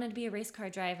 I wanted to be a race car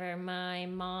driver. My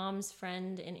mom's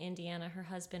friend in Indiana, her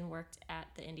husband worked at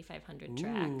the Indy 500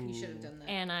 track. You should have done that.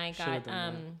 And I Should've got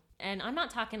done and I'm not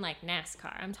talking like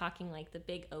NASCAR. I'm talking like the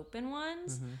big open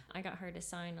ones. Mm-hmm. I got her to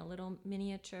sign a little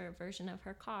miniature version of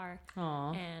her car.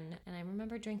 Aw. And I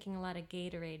remember drinking a lot of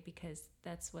Gatorade because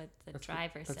that's what the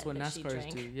driver That's said what that she NASCARs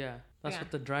drank. do. Yeah. That's Yeah.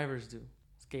 what the drivers do.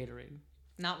 It's Gatorade.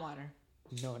 Not water.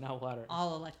 No, not water.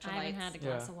 All electrolytes. I haven't had a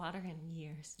glass Yeah. of water in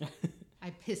years. I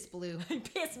piss blue.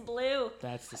 Piss blue.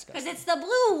 That's Because disgusting. it's the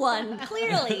blue one,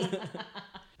 clearly.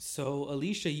 So,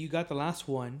 Alicia, you got the last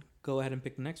one. Go ahead and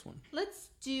pick the next one. Let's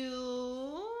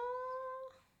do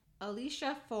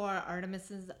Alicia for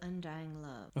Artemis's Undying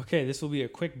Love. Okay, this will be a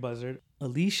quick buzzard.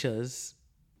 Alicia's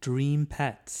dream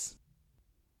pets.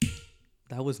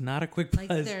 That was not a quick Like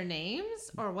buzz. their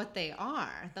names or what they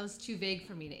are. That was too vague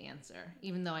for me to answer,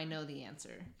 even though I know the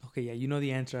answer. Okay, yeah, you know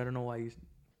the answer. I don't know why you...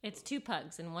 It's 2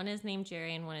 pugs, and one is named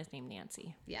Jerry and one is named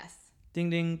Nancy. Yes. Ding,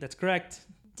 ding. That's correct.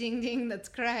 Ding ding, that's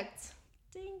correct.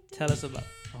 Ding, ding. Tell us about...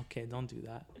 Okay, don't do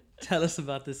that. Tell us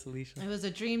about this, Alicia. It was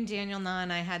a dream Daniel Na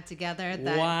and I had together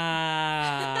that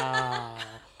Wow.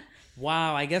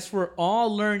 Wow, I guess we're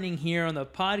all learning here on the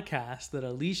podcast that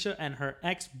Alicia and her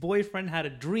ex-boyfriend had a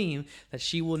dream that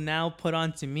she will now put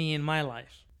onto me in my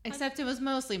life. except it was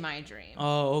mostly my dream.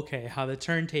 Oh, okay. How the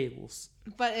turntables.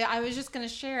 But I was just going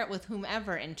to share it with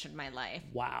whomever entered my life.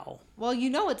 Wow. Well, you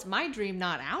know it's my dream,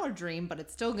 not our dream, but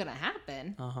it's still going to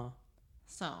happen. Uh-huh.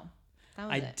 So, that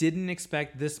was I it. didn't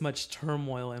expect this much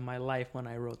turmoil in my life when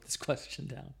I wrote this question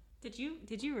down. Did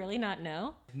you really not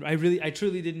know? I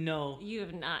truly didn't know. You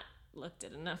have not looked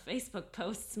at enough Facebook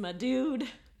posts, my dude.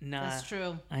 Nah, That's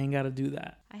true. I ain't got to do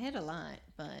that. I hit a lot,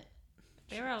 but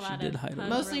There were a She lot did of hide a lot.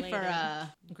 Mostly for pug-related-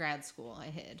 grad school, I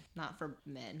hid. Not for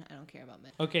men. I don't care about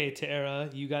men. Okay, Tara,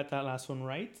 you got that last one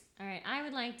right. All right, I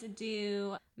would like to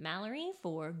do Mallory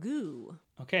for goo.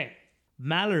 Okay.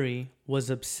 Mallory was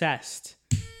obsessed.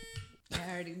 I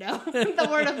already know the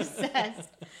word obsessed.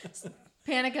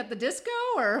 Panic at the Disco,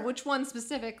 or which one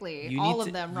specifically? You All need of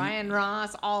to- them. Ryan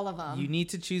Ross, all of them. You need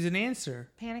to choose an answer.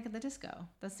 Panic at the Disco.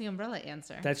 That's the umbrella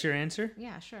answer. That's your answer?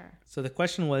 Yeah, sure. So the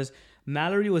question was,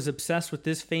 Mallory was obsessed with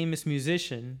this famous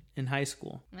musician in high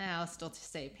school. I'll still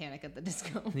say Panic at the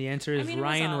Disco. The answer is I mean, it was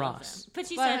Ryan all of Ross. them. But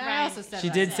she But said I Ryan. also said She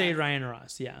that. did say Ryan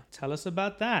Ross, yeah. Tell us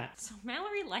about that. So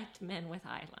Mallory liked men with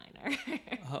eyeliner.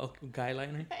 Oh, guy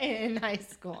liner? in high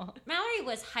school. Mallory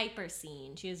was hyper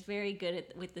scene. She was very good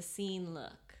with the scene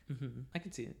look. I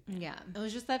can see it. Yeah. It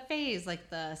was just that phase, like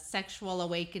the sexual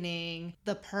awakening,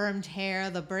 the permed hair,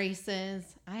 the braces.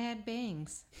 I had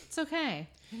bangs. It's okay.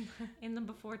 In the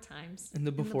before times. In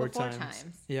the before, before times.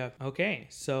 times. Yeah. Okay.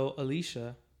 So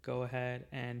Alicia, go ahead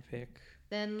and pick.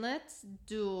 Then let's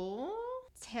do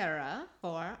Tara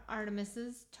for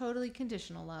Artemis's Totally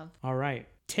Conditional Love. All right.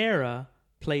 Tara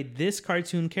played this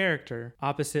cartoon character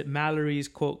opposite Mallory's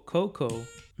quote Coco.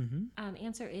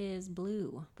 Answer is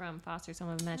Blue from Foster's Home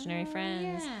of Imaginary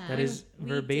Friends. Yeah. That is We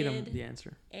verbatim did the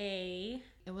answer. A.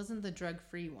 It wasn't the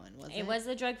drug-free one, was it? It was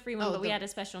the drug-free one, Oh, but we the- had a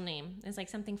special name. It's like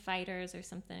something fighters or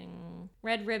something.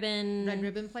 Red Ribbon. Red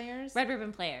Ribbon Players? Red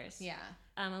Ribbon Players. Yeah.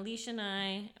 Alicia and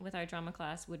I, with our drama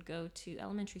class, would go to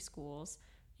elementary schools,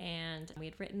 and we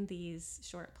had written these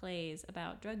short plays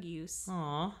about drug use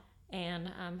Aw.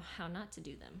 and how not to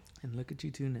do them. And look at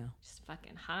you two now. Just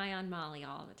fucking high on Molly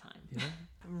all the time.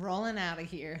 Rolling out of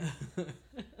here.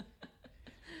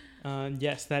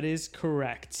 Yes, that is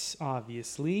correct,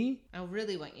 obviously. I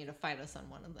really want you to fight us on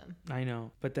one of them. I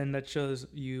know. But then that shows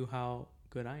you how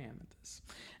good I am at this.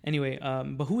 Anyway,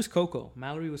 but who was Coco?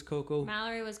 Mallory was Coco.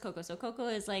 Mallory was Coco. So Coco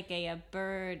is like a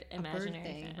bird imaginary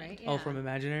thing, fan. right? Oh, Yeah. from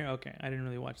Imaginary? Okay. I didn't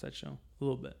really watch that show. A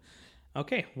little bit.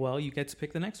 Okay, well, you get to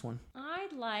pick the next one.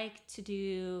 I'd like to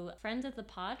do Friends of the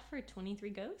Pod for 23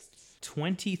 Ghosts.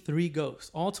 23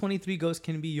 ghosts. All 23 ghosts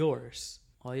can be yours.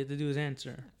 All you have to do is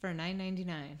answer. For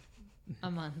 $9.99 a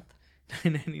month.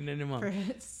 $9.99 a month. For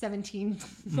 17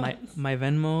 My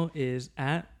Venmo is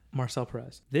at Marcel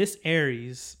Perez. This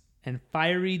Aries and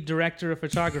fiery director of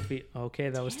photography. Okay,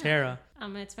 that was Tara.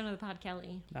 It's Friend of the Pod,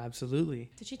 Kelly. Absolutely.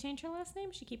 Did she change her last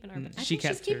name? She keep an Urban. She she's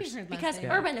kept keeping hers. her last Because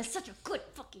name. Urban is such a good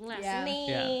fucking last Yeah.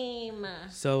 name.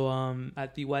 So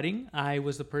at the wedding, I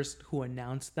was the person who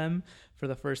announced them for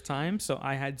the first time. So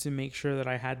I had to make sure that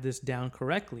I had this down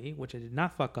correctly, which I did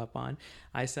not fuck up on.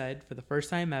 I said, for the first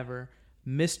time ever,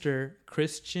 Mr.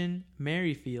 Christian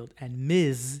Merrifield and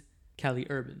Ms. Kelly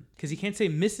Urban. Because you can't say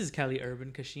Mrs. Kelly Urban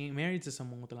because she ain't married to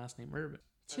someone with the last name Urban.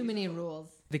 Too many rules.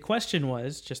 The question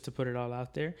was, just to put it all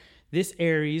out there, this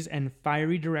Aries and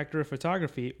fiery director of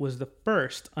photography was the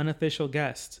first unofficial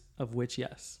guest of which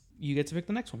yes. You get to pick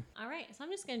the next one. All right, so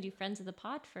I'm just going to do Friends of the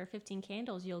Pod for 15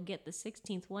 candles. You'll get the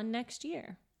 16th one next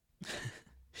year.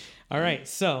 All right,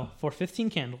 so for 15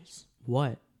 candles,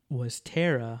 what was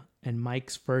Tara and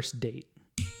Mike's first date?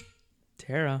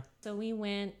 Tara. So we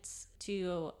went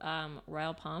to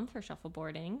Royal Palm for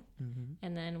shuffleboarding,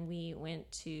 and then we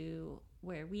went to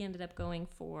where we ended up going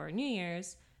for New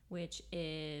Year's, which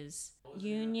is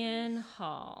Union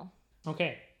Hall.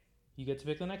 Okay, you get to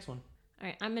pick the next one. All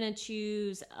right, I'm going to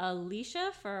choose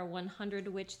Alicia for 100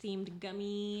 witch-themed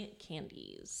gummy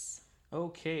candies.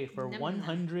 Okay, for Nom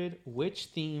 100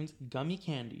 witch-themed gummy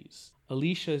candies.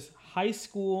 Alicia's high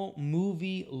school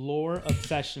movie lore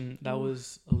obsession. That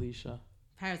was Alicia.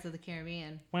 Pirates of the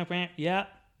Caribbean. Wamp, wamp. Yeah.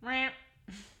 I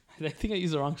think I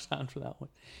used the wrong sound for that one.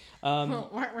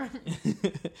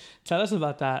 Tell us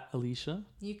about that, Alicia.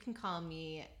 You can call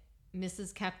me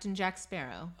Mrs. Captain Jack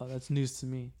Sparrow. Oh, that's news to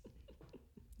me.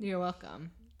 You're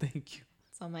welcome. Thank you.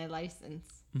 It's on my license.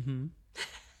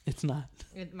 It's not.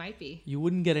 It might be. You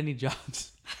wouldn't get any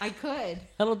jobs. I could.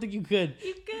 I don't think you could.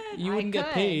 You good? You wouldn't get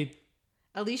could. paid.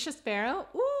 Alicia Sparrow?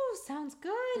 Ooh, sounds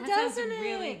good, That doesn't sounds it?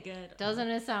 really good. Doesn't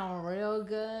it sound real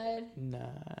good?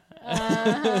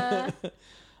 Nah.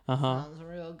 Sounds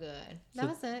real good. That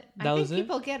was it. that I was think it?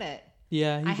 people get it.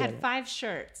 Yeah, you I get had it. 5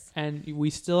 shirts. And we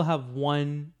still have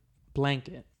one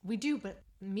blanket. We do, but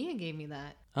Mia gave me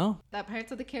that. Oh, That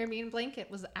Pirates of the Caribbean blanket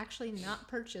was actually not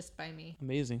purchased by me,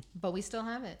 amazing. but we still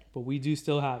have it. But we do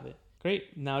still have it.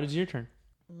 Great. Now it is your turn.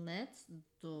 Let's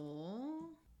do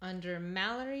Under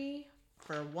Mallory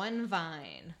for One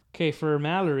Vine. Okay, for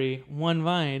Mallory, one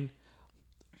vine.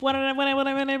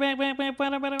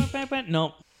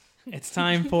 Nope. It's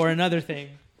time for another thing.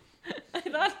 I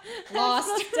thought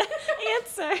Lost.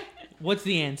 answer. What's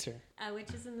the answer?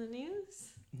 Which is in the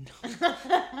news?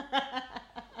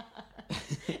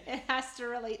 It has to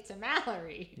relate to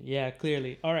Mallory. Yeah,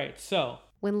 clearly. All right, so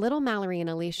When little Mallory and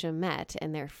Alicia met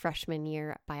in their freshman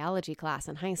year biology class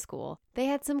in high school, they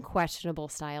had some questionable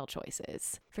style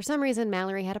choices. For some reason,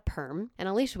 Mallory had a perm, and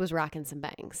Alicia was rocking some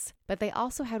bangs. But they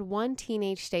also had one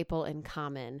teenage staple in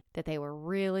common that they were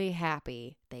really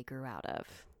happy they grew out of.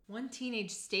 One teenage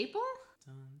staple?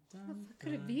 What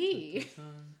could it be?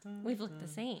 We've looked the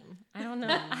same. I don't know.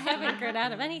 I haven't grown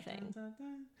out of anything.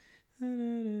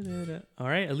 all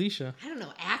right, Alicia. I don't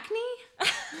know. Acne?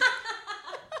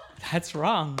 That's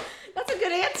wrong. That's a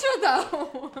good answer,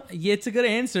 though. Yeah, it's a good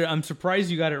answer. I'm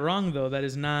surprised you got it wrong, though. That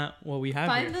is not what we have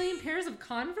 5 here. million pairs of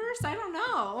Converse? I don't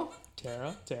know.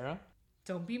 Tara.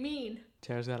 Don't be mean.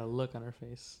 Tara's got a look on her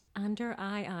face. Under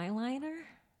eye eyeliner?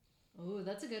 Ooh,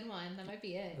 that's a good one. That might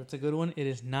be it. That's a good one. It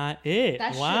is not it.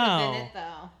 That should wow. have been it,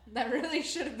 though. That really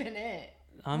should have been it.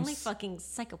 Only fucking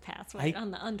psychopaths right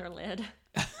on the underlid.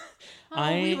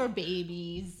 We were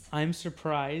babies. I'm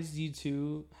surprised you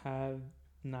two have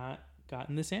not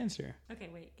gotten this answer. Okay,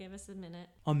 wait. Give us a minute.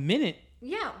 A minute?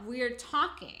 Yeah, we're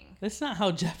talking. That's not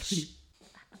how Jeopardy...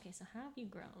 Okay, so how have you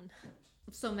grown?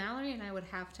 So Mallory and I would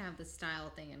have to have the style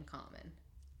thing in common.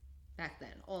 Back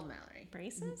then, old Mallory.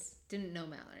 Braces? Didn't know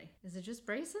Mallory. Is it just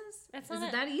braces? That's Is not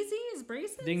it that easy? Is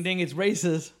braces? Ding ding, it's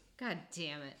braces. God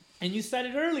damn it. And you said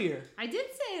it earlier. I did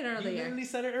say it You earlier. literally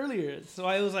said it earlier. So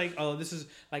I was like, oh, this is...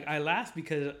 Like, I laughed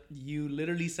because you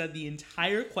literally said the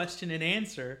entire question and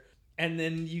answer, and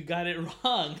then you got it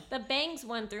wrong. The bangs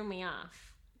one threw me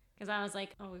off. Because I was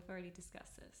like, oh, we've already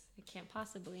discussed this. It can't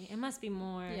possibly. It must be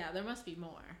more. Yeah, there must be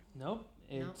more. Nope.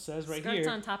 It Nope. says right Skirts here.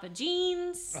 on top of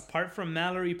jeans. Apart from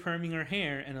Mallory perming her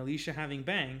hair and Alicia having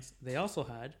bangs, they also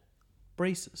had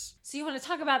braces. So you want to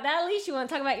talk about that, Alicia? You want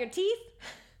to talk about your teeth?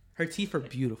 Her teeth are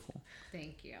beautiful.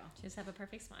 Thank you. Just have a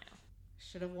perfect smile.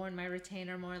 Should have worn my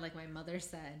retainer more like my mother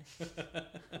said.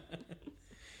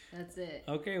 That's it.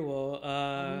 Okay, well,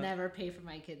 I'll never pay for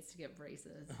my kids to get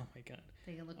braces. oh my god.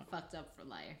 They can look fucked up for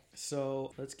life.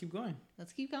 So let's keep going.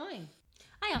 Let's keep going.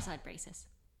 I also had braces.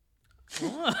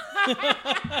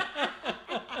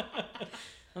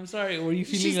 I'm sorry, were you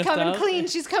feeling She's left coming out? clean.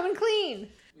 She's coming clean.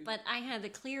 But I had the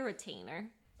clear retainer,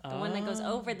 the one that goes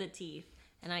over the teeth,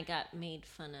 and I got made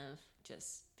fun of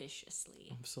just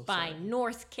viciously so by sorry.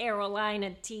 North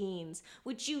Carolina teens,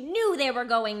 which you knew they were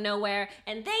going nowhere,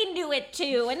 and they knew it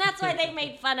too, and that's why they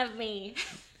made fun of me.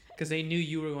 Because they knew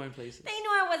you were going places. They knew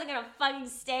I wasn't gonna fucking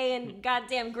stay in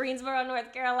goddamn Greensboro,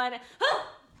 North Carolina.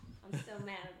 I'm so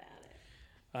mad about it.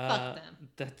 Fuck them.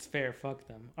 That's fair. Fuck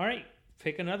them. All right,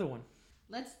 pick another one.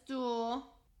 Let's do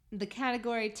the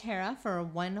category Tara for a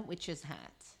one witch's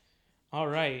hat. All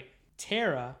right,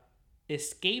 Tara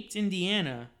escaped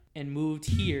Indiana and moved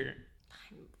here.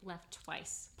 I left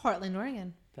twice. Portland,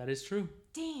 Oregon. That is true.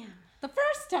 Damn. The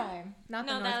first time. Not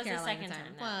No, the that North was the Carolina second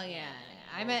time, no. Well, yeah.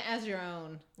 I meant as your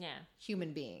own Yeah.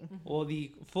 human being. Well,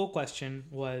 the full question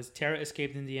was Tara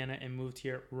escaped Indiana and moved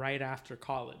here right after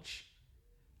college.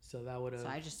 So that would have... So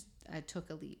I took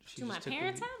a leap. To my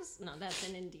parents' house? No, that's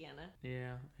in Indiana.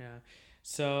 Yeah.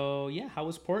 So, yeah, how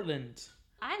was Portland?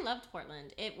 I loved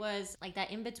Portland. It was like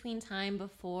that in-between time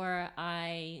before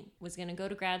I was going to go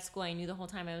to grad school. I knew the whole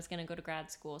time I was going to go to grad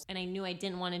school. And I knew I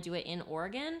didn't want to do it in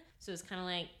Oregon. So it was kind of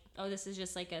like, oh, this is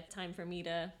just like a time for me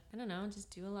to, I don't know, just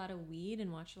do a lot of weed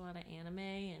and watch a lot of anime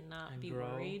and not be grow.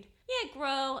 worried. Yeah,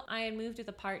 grow. I had moved with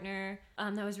a partner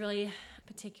that was really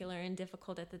particular and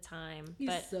difficult at the time. He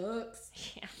but sucks.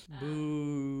 yeah.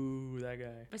 Boo, that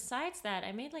guy. Besides that,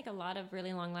 I made like a lot of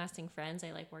really long-lasting friends.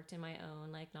 I like worked in my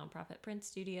own like nonprofit print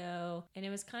studio, and it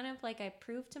was kind of like I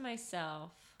proved to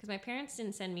myself, because my parents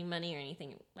didn't send me money or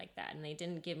anything like that, and they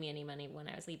didn't give me any money when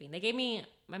I was leaving.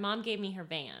 My mom gave me her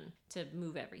van to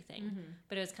move everything,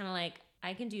 but it was kind of like,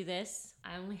 I can do this.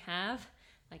 I only have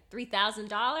like $3,000,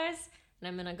 and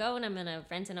I'm gonna go and I'm gonna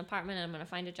rent an apartment and I'm gonna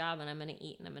find a job and I'm gonna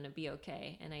eat and I'm gonna be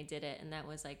okay. And I did it, and that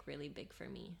was like really big for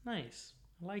me. Nice.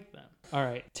 I like that. All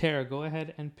right, Tara, go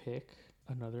ahead and pick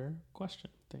another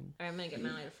question thing. All right, I'm gonna get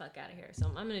Mallory the fuck out of here. So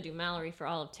I'm gonna do Mallory for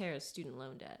all of Tara's student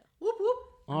loan debt. Whoop whoop.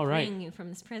 All right. Freeing you from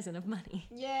this prison of money.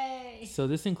 Yay. So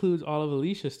this includes all of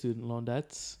Alicia's student loan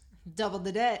debts. Double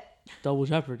the debt. Double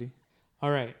jeopardy. All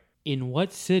right. In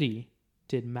what city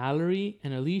did Mallory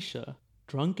and Alicia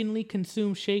drunkenly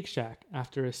consume Shake Shack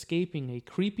after escaping a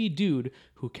creepy dude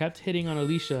who kept hitting on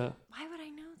Alicia? Why would I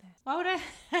know this? Why would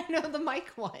I know the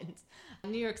mic ones?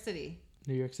 New York City.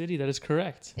 New York City. That is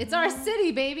correct. It's our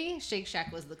city, baby. Shake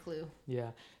Shack was the clue.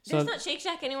 Yeah. There's So not Shake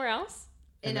Shack anywhere else?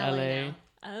 In in LA LA. now.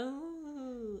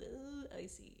 Oh, I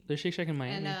see. There's Shake Shack in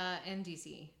Miami. And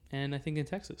DC. And I think in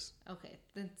Texas. Okay,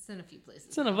 it's in a few places.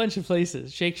 It's in a bunch of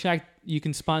places. Shake Shack, you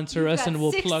can sponsor You've us got and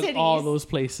we'll 6 plug cities. all those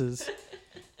places.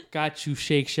 Got you,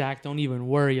 Shake Shack. Don't even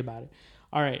worry about it.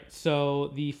 All right.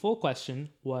 So the full question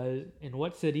was, in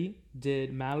what city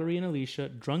did Mallory and Alicia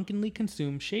drunkenly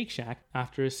consume Shake Shack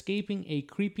after escaping a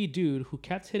creepy dude who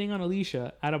kept hitting on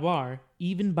Alicia at a bar,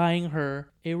 even buying her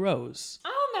a rose?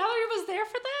 Oh, Mallory was there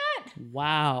for that?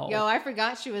 Wow. Yo, I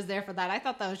forgot she was there for that. I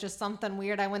thought that was just something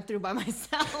weird I went through by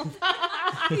myself.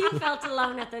 You felt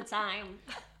alone at the time.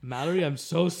 Mallory, I'm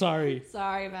so sorry.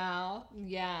 Sorry, Val.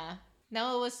 Yeah.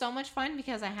 No, it was so much fun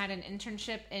because I had an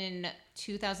internship in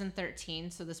 2013.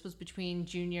 So this was between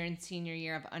junior and senior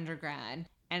year of undergrad.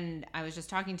 And I was just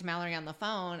talking to Mallory on the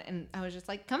phone and I was just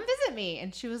like, come visit me.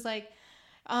 And she was like,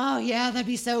 oh, yeah, that'd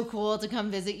be so cool to come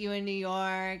visit you in New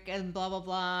York and blah, blah,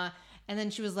 blah. And then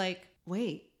she was like,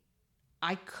 wait,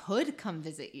 I could come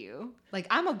visit you. Like,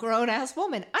 I'm a grown-ass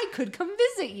woman. I could come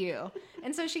visit you.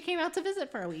 And so she came out to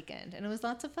visit for a weekend, and it was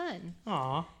lots of fun.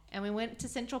 Aw. And we went to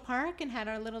Central Park and had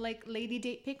our little, like, lady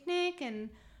date picnic and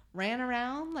ran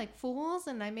around like fools.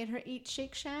 And I made her eat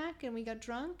Shake Shack, and we got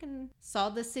drunk and saw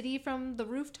the city from the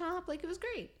rooftop. Like, it was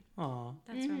great. Aw.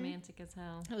 That's romantic as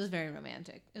hell. It was very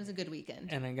romantic. It was a good weekend.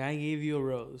 And a guy gave you a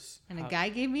rose. And a guy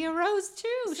gave me a rose,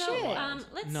 too. So, Shit.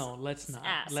 Let's not.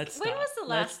 ask. Let's when stop. was the Let's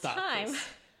last stop time this.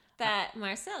 that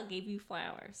Marcel gave you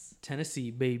flowers?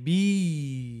 Tennessee,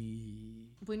 baby.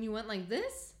 When you went like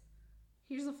this,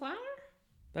 here's a flower?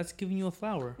 That's giving you a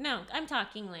flower. No, I'm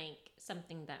talking like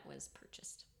something that was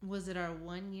purchased. Was it our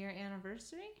 1-year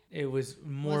anniversary? It was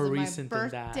more was it recent my than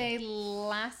that. birthday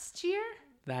last year?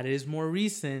 That is more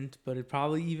recent, but it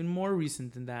probably even more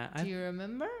recent than that. Do you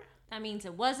remember? That means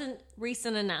it wasn't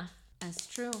recent enough. That's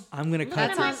true. I'm gonna Look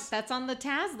cut at this. That's on the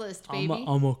Taz list, I'm baby.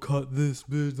 gonna cut this,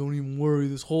 bitch. Don't even worry.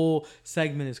 This whole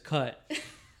segment is cut.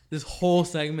 This whole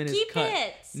segment is Keep cut.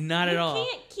 it. Not at all. You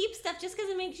can't keep stuff just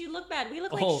because it makes you look bad. We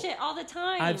look Oh, like shit all the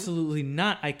time. Absolutely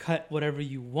not. I cut whatever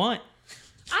you want.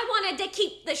 I wanted to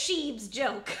keep the sheeps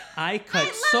joke. I cut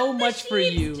love so the much for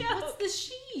sheeps you. joke. What's the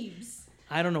sheaves?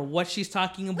 I don't know what she's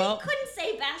talking about. Couldn't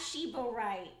say Bathsheba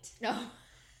right. No.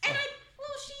 And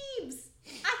little sheeps.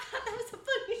 I thought that was the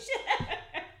funny shit.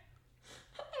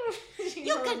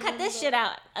 You can cut this shit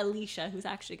out, Alicia, who's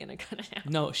actually gonna cut it out.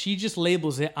 No, she just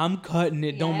labels it. I'm cutting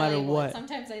it. Don't matter what.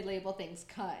 Sometimes I label things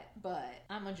cut, but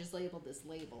I'm gonna just label this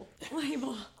label.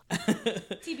 Label.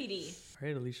 TBD. All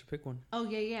right, Alicia, pick one. Oh,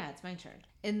 yeah, it's my turn.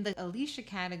 In the Alicia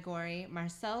category,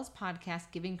 Marcel's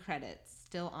podcast Giving Credits,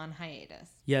 still on hiatus.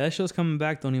 Yeah, that show's coming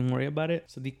back. Don't even worry about it.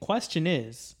 So the question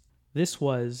is, this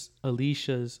was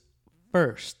Alicia's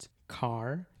first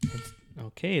car.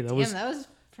 Okay, that was... Damn, that was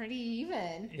pretty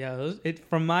even. Yeah,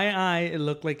 from my eye, it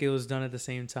looked like it was done at the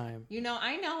same time. You know,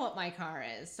 I know what my car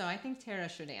is, so I think Tara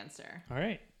should answer. All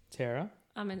right, Tara.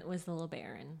 It was the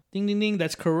LeBaron. Ding, ding, ding.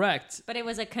 That's correct. But it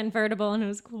was a convertible and it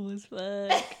was cool as fuck.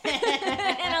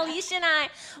 And Alicia and I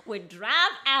would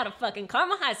drive out of fucking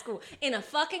Carmel High School in a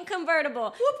fucking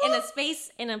convertible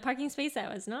in a parking space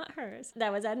that was not hers.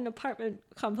 That was at an apartment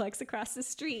complex across the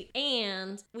street.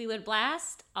 And we would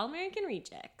blast All American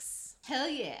Rejects. Hell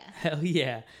yeah. Hell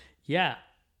yeah. Yeah,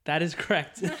 that is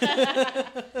correct.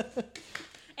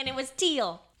 And it was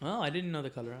teal. Oh, I didn't know the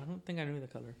color. I don't think I knew the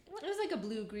color. It was like a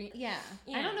blue-green. Yeah.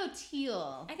 Yeah. I don't know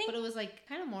teal, I think- but it was like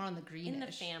kind of more on the greenish. In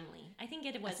the family. I think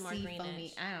it was A more sea greenish.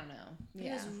 foamy. I don't know. It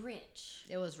Yeah. was rich.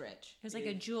 It was rich. It was like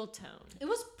a jewel tone. It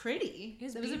was pretty. It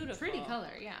was a beautiful. pretty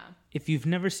color, yeah. If you've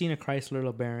never seen a Chrysler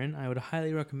LeBaron, I would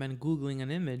highly recommend Googling an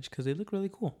image because they look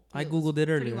really cool. I It was Googled it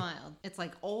pretty earlier. wild. It's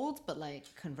like old, but like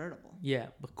convertible. Yeah,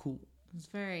 but cool. It's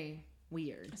very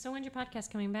weird. So when's your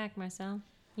podcast coming back, Marcel?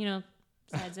 You know,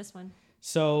 besides this one.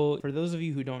 So, for those of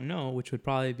you who don't know, which would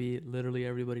probably be literally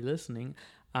everybody listening,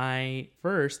 I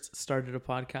first started a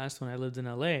podcast when I lived in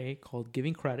LA called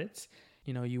Giving Credits.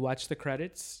 You know, you watch the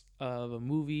credits of a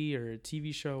movie or a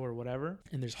TV show or whatever,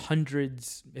 and there's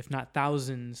hundreds, if not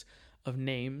thousands, of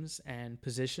names and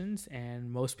positions,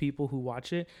 and most people who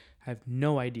watch it have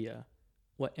no idea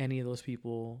what any of those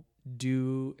people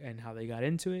do and how they got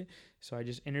into it. So I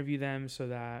just interview them so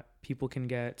that people can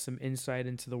get some insight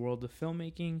into the world of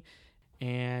filmmaking.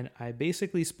 And I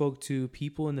basically spoke to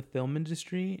people in the film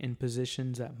industry in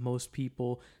positions that most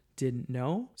people didn't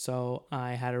know. So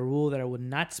I had a rule that I would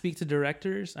not speak to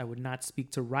directors. I would not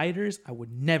speak to writers. I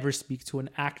would never speak to an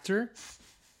actor.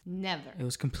 Never. It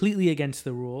was completely against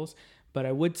the rules. But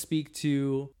I would speak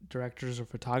to directors of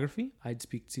photography. I'd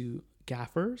speak to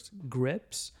gaffers,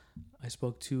 grips. I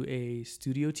spoke to a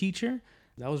studio teacher.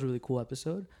 That was a really cool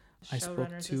episode. I spoke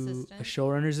Showrunner's to assistant. a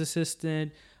showrunner's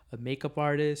assistant, a makeup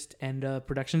artist, and a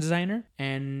production designer.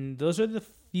 And those are the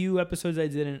few episodes I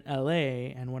did in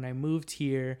LA. And when I moved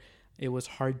here, it was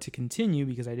hard to continue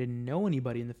because I didn't know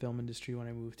anybody in the film industry when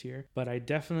I moved here. But I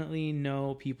definitely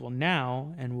know people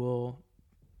now and will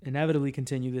inevitably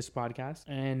continue this podcast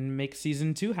and make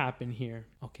season 2 happen here.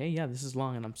 Okay, yeah, this is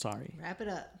long and I'm sorry. Wrap it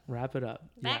up. Wrap it up.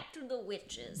 Back to the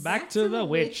witches. Back to the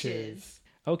witches.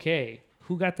 Okay,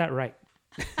 who got that right?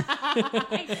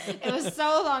 It was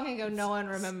so long ago, no one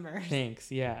remembers.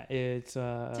 Thanks. Yeah, it's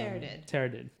Tara did. Tara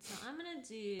did. So I'm gonna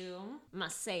do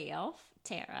myself,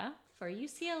 Tara, for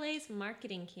UCLA's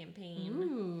marketing campaign.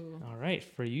 Ooh. All right,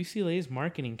 for UCLA's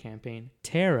marketing campaign,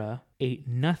 Tara ate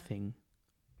nothing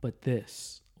but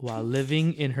this while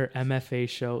living in her MFA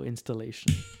show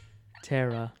installation.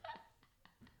 Tara.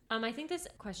 I think this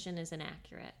question is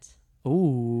inaccurate.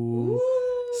 Ooh.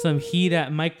 Some heat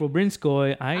at Mike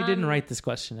Bobrinskoy. I didn't write this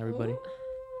question, everybody.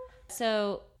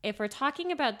 So if we're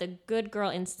talking about the Good Girl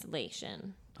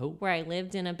installation, where I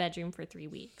lived in a bedroom for 3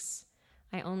 weeks,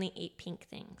 I only ate pink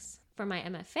things. For my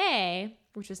MFA,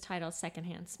 which was titled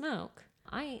Secondhand Smoke,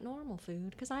 I ate normal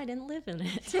food because I didn't live in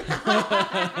it.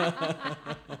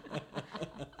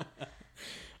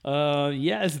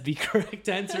 Yes, the correct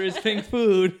answer is pink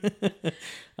food.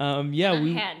 I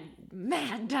had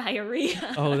mad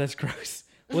diarrhea. Oh, that's gross.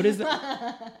 What is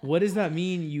that? What does that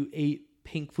mean? You ate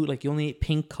pink food? Like you only ate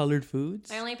pink colored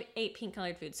foods? I only ate pink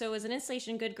colored food. So it was an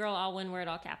installation, Good Girl, all one word,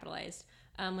 all capitalized.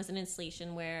 Was an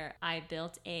installation where I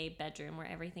built a bedroom where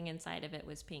everything inside of it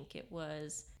was pink. It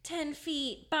was 10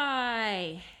 feet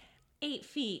by 8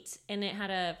 feet, and it had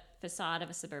a facade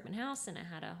of a suburban house, and it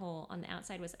had a hole on the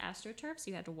outside was astroturf, so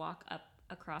you had to walk up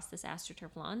across this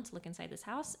astroturf lawn to look inside this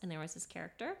house, and there was this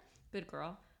character, Good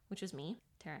Girl, which was me,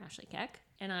 Tara Ashley Keck,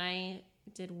 and I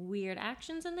did weird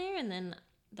actions in there, and then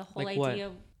the whole Like idea,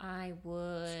 what? I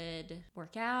would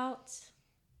work out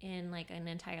in like an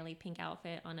entirely pink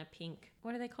outfit on a pink,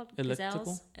 what are they called?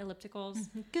 Elliptical? Ellipticals.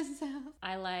 Gazelle.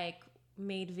 I like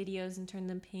made videos and turned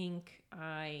them pink.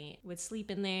 I would sleep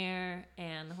in there,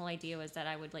 and the whole idea was that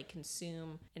I would like be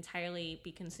consumed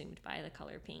by the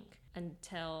color pink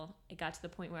until it got to the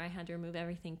point where I had to remove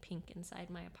everything pink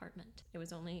inside my apartment. It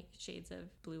was only shades of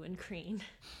blue and green.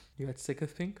 You got sick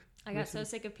of pink? I got so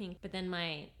sick of pink, but then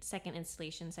my second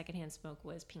installation, Secondhand Smoke,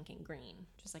 was pink and green,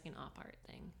 just like an op art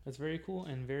thing. That's very cool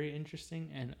and very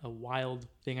interesting and a wild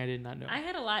thing I did not know. I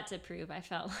had a lot to prove, I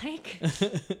felt like.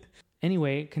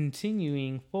 Anyway,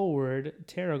 continuing forward,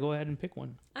 Tara, go ahead and pick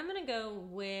one. I'm going to go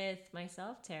with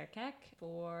myself, Tara Keck,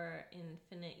 for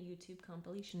Infinite YouTube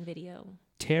compilation video.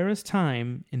 Tara's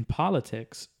time in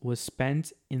politics was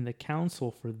spent in the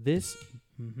council for this.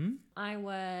 I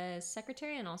was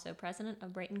secretary and also president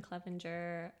of Brayton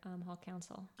Clevenger Hall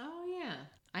Council. Oh, yeah.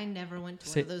 I never went to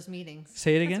one of those meetings.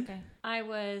 Say it That's again. okay. I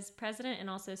was president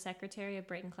and also secretary of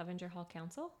Brayton Clevenger Hall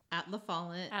Council. At La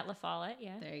Follette. At La Follette,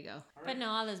 yeah. There you go. But no,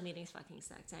 all those meetings fucking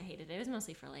sucked. I hated it. It was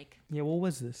mostly for like... Yeah, what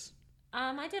was this?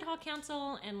 I did Hall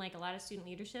Council and like a lot of student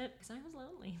leadership because I was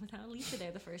lonely without Alicia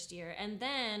there the first year. And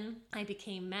then I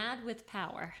became mad with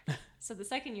power. So the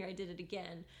second year I did it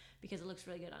again because it looks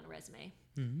really good on a resume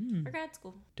for grad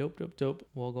school. Dope.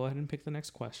 We'll go ahead and pick the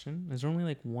next question. Is there only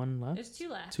like one left? There's 2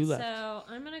 left. 2 left. So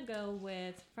I'm going to go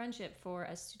with friendship for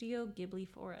a Studio Ghibli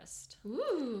forest.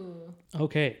 Ooh.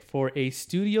 Okay, for a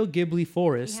Studio Ghibli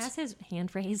forest. He has his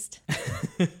hand raised.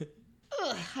 Ugh,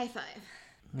 high five.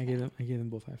 I gave them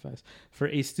both high fives. For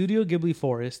a Studio Ghibli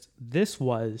forest, this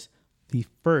was the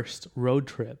first road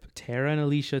trip Tara and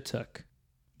Alicia took.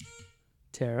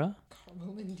 Tara?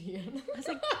 Carmel, Indiana. I was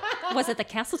like, was it the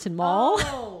Castleton Mall?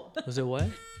 Oh. Was it what?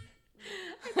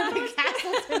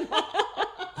 Castleton Mall.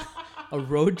 A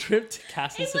road trip to It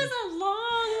Castleton. was a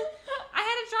long... I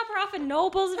had to drop her off in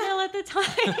Noblesville at the time.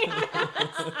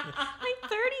 Like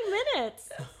 30 minutes,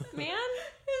 man.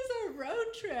 It's a road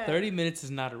trip. 30 minutes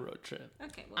is not a road trip.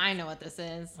 Okay. Well. I know what this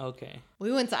is. Okay.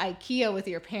 We went to IKEA with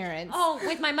your parents. Oh,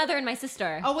 with my mother and my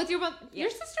sister. Oh, with your mother. Your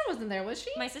sister wasn't there, was she?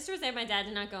 My sister was there. My dad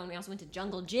did not go, and we also went to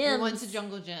Jungle Gym. We went to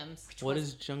Jungle Gyms. What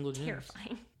is Jungle Gyms?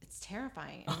 Terrifying. It's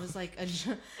terrifying. It was like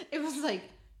it was like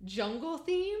jungle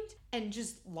themed and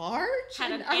just large.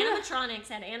 Had and animatronics.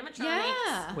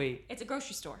 Yeah. Wait, It's a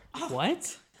grocery store.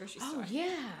 what? Grocery Oh store.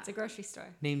 yeah. It's a grocery store.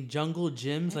 Named Jungle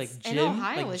Gyms? Like In gym?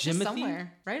 Ohio, like it's just Jimothy?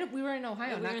 somewhere, right? We were in Ohio,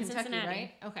 Yeah, we not were in Kentucky, Cincinnati.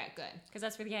 right? Okay, good. Because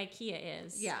that's where the IKEA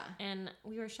is. Yeah. And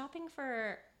we were shopping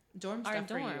for Dorm our stuff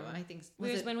for you, dorm. I think.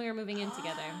 it was when we were moving in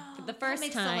together. For the that first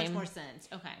makes time. so much more sense.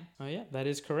 Okay. Oh, yeah, that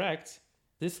is correct.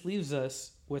 This leaves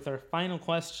us with our final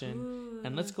question.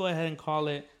 And let's go ahead and call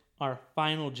it our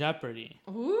final Jeopardy.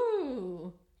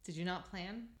 Ooh. Did you not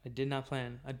plan? I did not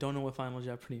plan. I don't know what Final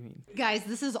Jeopardy means. Guys,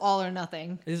 this is all or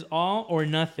nothing. It is all or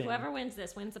nothing. Whoever wins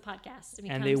this wins the podcast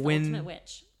and And becomes they the win- ultimate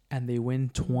witch. And they win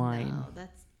twine. No,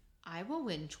 I will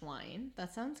win twine.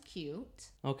 That sounds cute.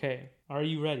 Okay, are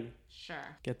you ready?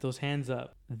 Sure. Get those hands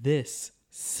up. This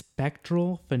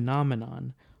spectral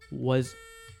phenomenon was...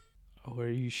 Oh, are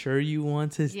you sure you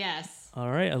want to... Yes.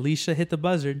 All right, Alicia hit the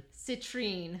buzzard.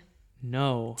 Citrine.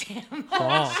 No. Damn.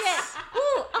 False.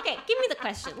 Ooh, okay, give me the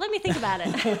question. Let me think about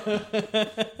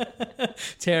it.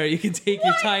 Tara, you can take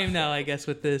your time now, I guess,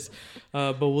 with this.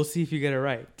 But we'll see if you get it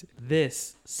right.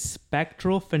 This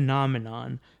spectral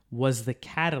phenomenon was the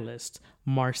catalyst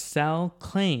Marcel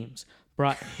claims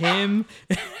brought him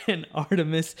and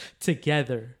Artemis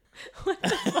together. Damn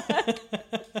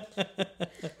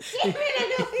it,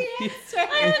 I know the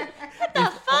answer. What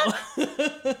the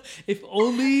fuck? If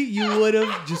only you would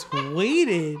have just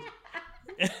waited.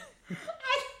 I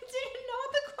didn't know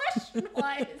what the question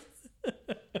was.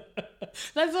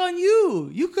 That's on you.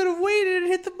 You could have waited and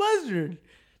hit the buzzard.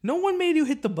 No one made you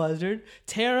hit the buzzard.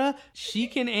 Tara, she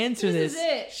can answer this. This is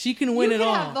it. She can win you it can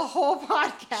all. have the whole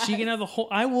podcast. She can have the whole.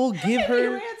 I will give You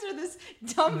her. answer this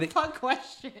dumb fuck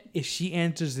question. If she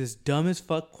answers this dumb as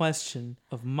fuck question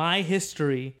of my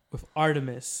history with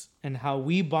Artemis and how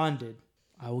we bonded,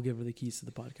 I will give her the keys to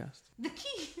the podcast. The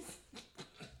keys.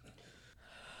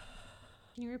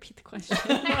 Can you repeat the question?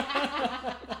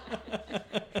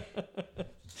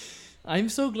 I'm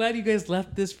so glad you guys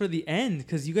left this for the end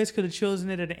because you guys could have chosen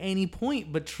it at any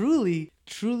point, but truly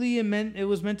it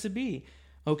was meant to be.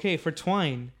 Okay, for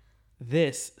Twine,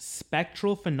 this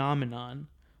spectral phenomenon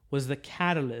was the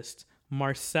catalyst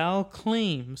Marcel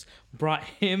claims brought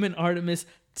him and Artemis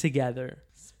together.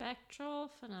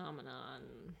 Spectral phenomenon.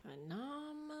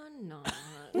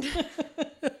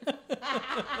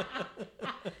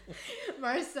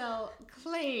 Marcel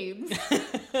claims.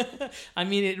 I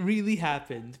mean, it really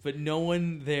happened, but no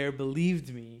one there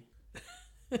believed me.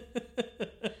 All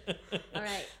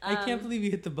right. I can't believe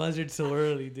you hit the buzzard so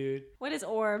early, dude. What is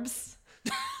orbs?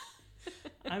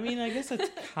 I mean, I guess that's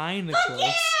kind of close.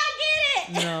 Yeah, I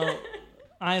get it. No,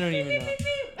 I don't even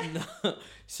know. No.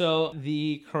 So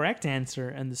the correct answer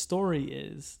and the story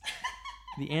is,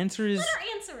 the answer is, Let her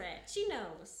answer it. She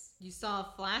knows. You saw a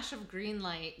flash of green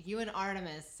light. You and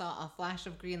Artemis saw a flash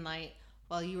of green light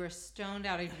while you were stoned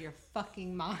out of your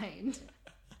fucking mind.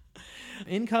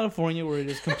 in California where it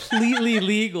is completely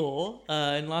legal,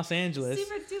 in Los Angeles.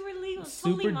 Super duper legal.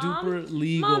 Super Totally, Mom. duper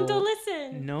legal. Mom, don't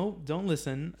listen. No, don't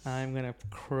listen. I'm going to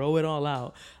crow it all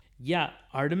out. Yeah,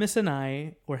 Artemis and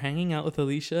I were hanging out with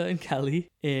Alicia and Kelly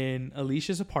in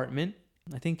Alicia's apartment.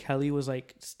 I think Kelly was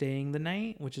like staying the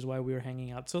night, which is why we were hanging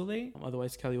out so late.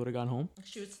 Otherwise, Kelly would have gone home.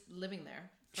 She was living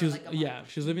there. She was,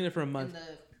 she was living there for a month. In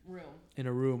the room. In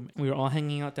a room. We were all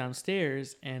hanging out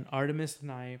downstairs, and Artemis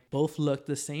and I both looked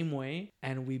the same way,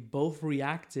 and we both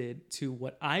reacted to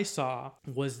what I saw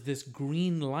was this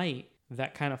green light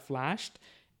that kind of flashed,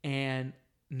 and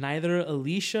neither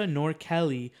Alicia nor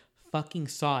Kelly fucking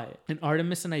saw it. And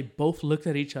Artemis and I both looked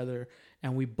at each other,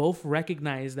 and we both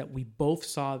recognized that we both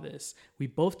saw this. We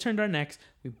both turned our necks,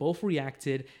 we both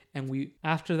reacted, and we,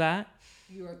 after that,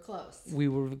 You were close. we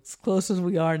were as close as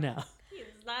we are now.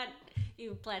 It's not,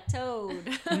 you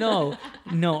plateaued.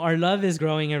 No, our love is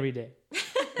growing every day.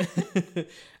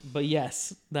 But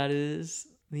yes, that is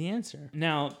the answer.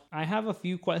 Now, I have a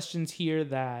few questions here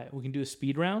that we can do a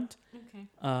speed round. Okay.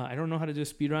 I don't know how to do a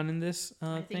speed round in this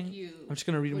I thing. think you. I'm just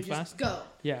going to read them would fast. just go.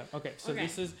 Yeah, okay. So Okay.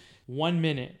 this is 1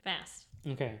 minute. Fast.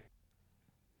 Okay.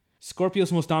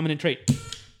 Scorpio's most dominant trait.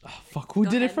 Oh, fuck, who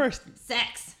Go did it ahead. first?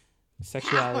 Sex.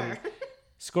 Sexuality. Power.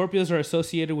 Scorpios are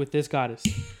associated with this goddess.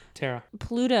 Tara.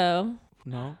 Pluto.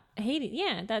 No, Hades.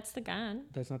 Yeah, that's the god.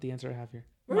 that's not the answer I have here.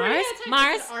 Mars?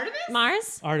 Mars. Artemis?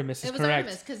 Artemis? Artemis is It was correct.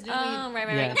 Artemis because Oh, right.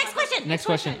 Yeah. Next question. Next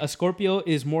question. A Scorpio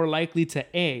is more likely to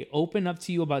A, open up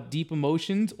to you about deep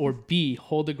emotions, or B,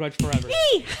 hold a grudge forever.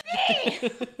 Me!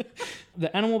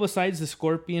 The animal besides the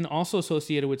scorpion also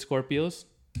associated with Scorpios.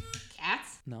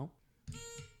 cats. No.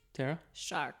 Tara?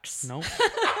 Sharks. No.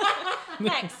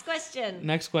 Next question.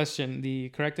 Next question. The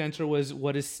correct answer was,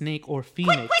 what is snake or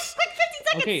phoenix? Quick, 15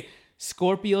 seconds. Okay.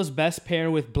 Scorpios best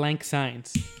pair with blank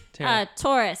signs. Tara.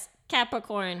 Taurus,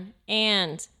 Capricorn,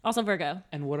 and also Virgo.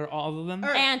 And what are all of them?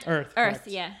 Earth. And Earth, Earth, correct.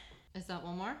 yeah. Is that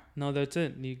one more? No, that's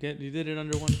it. You did it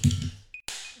under one.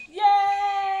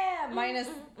 Yeah! Minus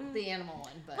the animal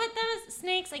one, but. What, that was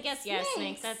snakes? I guess, yeah, snakes.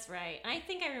 Snakes. That's right. I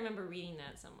think I remember reading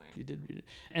that somewhere. You did read it.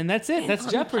 And that's it. That's On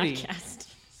the Jeopardy. podcast.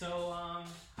 So,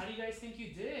 how do you guys think you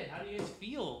did? How do you guys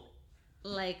feel?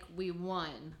 Like we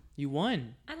won. You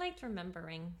won. I liked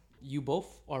remembering. you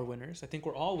both are winners. I think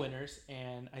we're all winners.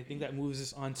 And I think that moves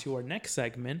us on to our next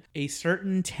segment. A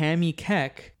certain Tammy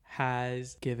Keck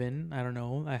has given, I don't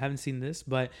know, I haven't seen this,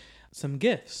 but some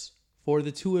gifts for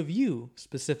the two of you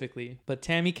specifically. But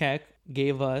Tammy Keck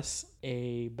gave us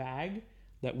a bag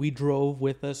that we drove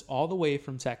with us all the way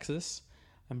from Texas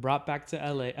and brought back to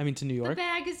to New The York.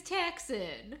 bag is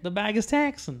Texan. The bag is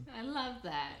Texan. I love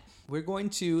that. We're going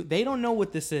to, they don't know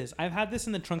what this is. I've had this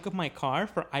in the trunk of my car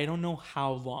for I don't know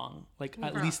how long, like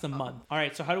at least a month. All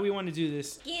right, so how do we want to do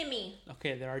this? Gimme.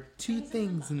 Okay, there are 2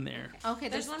 things in there. Okay,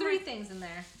 there's There's 3 one things in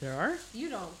there. There are? You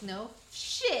don't know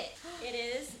shit. It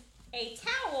is a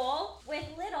towel with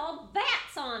little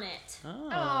bats on it. Oh.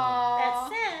 That Aww.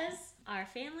 says our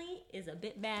family is a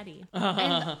bit batty.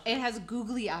 And it has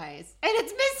googly eyes. And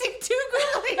it's missing 2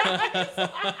 googly eyes.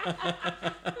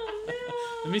 Oh no.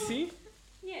 Let me see.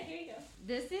 Yeah, here you go.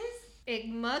 This is a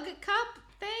mug cup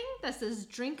thing that says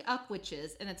drink up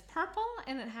witches. And it's purple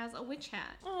and it has a witch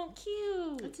hat. Oh,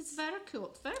 cute. It's very cool.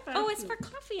 It's very, very Oh, it's cute. for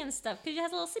coffee and stuff because it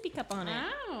has a little sippy cup on it.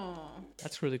 Oh.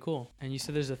 That's really cool. And you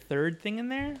said there's a 3rd thing in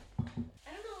there? I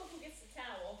don't know who gets the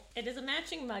towel. It is a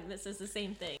matching mug that says the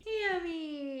same thing.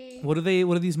 Yummy. What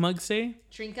do these mugs say?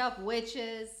 Drink up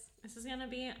witches. This is gonna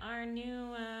be our new.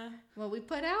 Well, we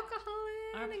put alcohol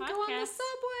in Our and go on the podcast.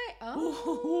 subway.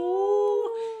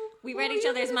 Oh. We What read were each you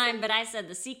other's gonna say? mind, but I said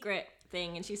the secret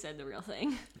thing and she said the real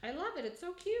thing. I love it. It's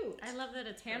so cute. I love that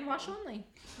it's Hand purple. wash only.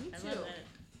 Me I too. love it.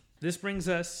 This brings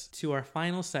us to our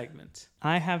final segment.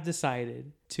 I have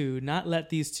decided to not let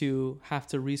these two have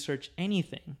to research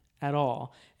anything at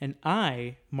all. And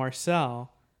I,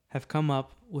 Marcel, have come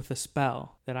up with a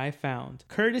spell that I found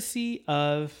courtesy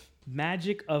of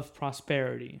Magic of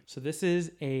Prosperity. So this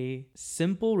is a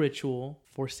simple ritual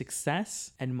for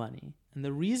success and money. And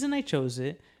the reason I chose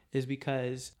it is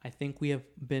because I think we have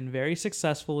been very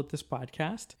successful with this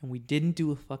podcast and we didn't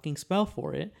do a fucking spell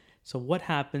for it. So what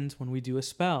happens when we do a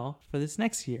spell for this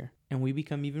next year and we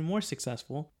become even more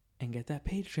successful and get that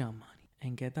Patreon money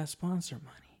and get that sponsor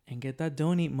money and get that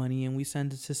donate money and we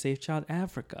send it to Safe Child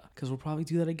Africa? Because we'll probably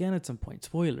do that again at some point.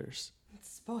 Spoilers.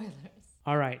 Spoilers.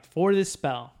 All right, for this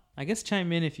spell, I guess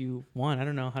chime in if you want. I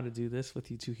don't know how to do this with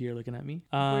you two here looking at me.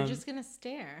 We're just gonna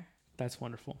stare. That's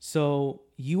wonderful. So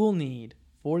you will need,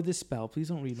 for this spell, please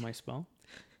don't read my spell.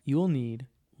 You will need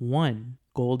 1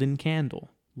 golden candle,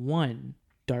 1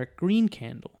 dark green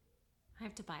candle. I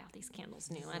have to buy all these candles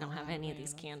new. I don't have any of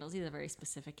these candles. These are very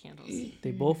specific candles.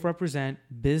 They both represent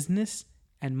business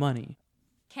and money.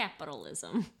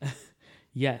 Capitalism.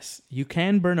 Yes, you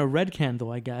can burn a red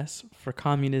candle, I guess, for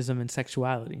communism and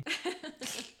sexuality.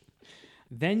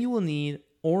 Then you will need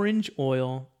orange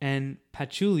oil and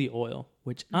patchouli oil,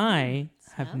 which I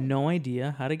have no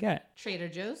idea how to get. Trader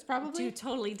Joe's, probably. Dude,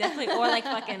 totally, definitely. Or like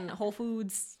fucking Whole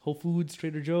Foods. Whole Foods,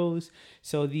 Trader Joe's.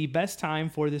 So the best time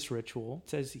for this ritual, it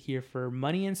says here, for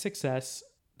money and success,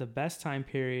 the best time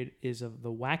period is of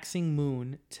the waxing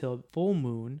moon till full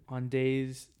moon on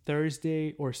days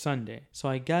Thursday or Sunday. So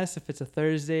I guess if it's a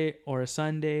Thursday or a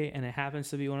Sunday and it happens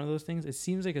to be one of those things, it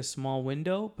seems like a small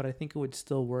window, but I think it would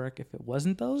still work if it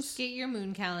wasn't those. Get your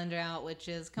moon calendar out,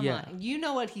 witches. Come Yeah. on. You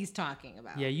know what he's talking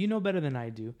about. Yeah, you know better than I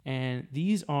do. And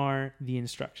these are the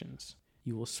instructions.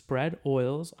 You will spread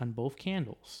oils on both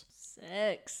candles.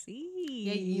 Sexy.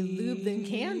 Yeah, you lube them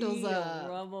candles up.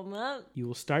 Rub them up. You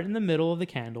will start in the middle of the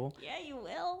candle Yeah, you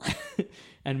will.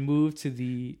 and move to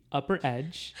the upper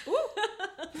edge.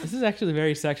 This is actually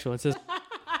very sexual. It says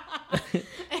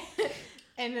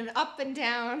And an up and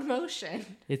down motion.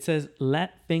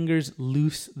 let fingers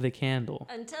loose the candle.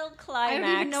 Until I climax.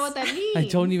 don't even know what that means. I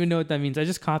don't even know what that means. I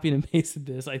just copied and pasted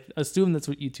this. I assume that's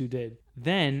what you two did.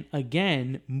 Then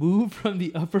again, move from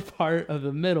the upper part of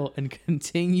the middle and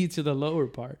continue to the lower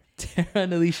part. Tara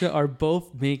and Alicia are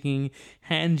both making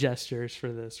hand gestures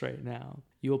for this right now.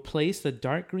 You will place the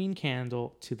dark green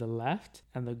candle to the left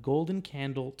and the golden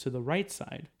candle to the right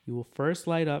side. You will first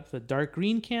light up the dark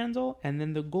green candle and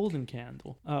then the golden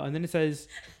candle. And then it says,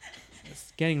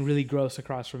 it's getting really gross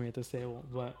across from me at this table,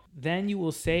 but then you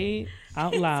will say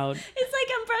out loud, It's like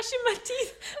I'm brushing my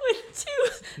teeth with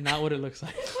two. not what it looks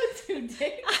like. What's your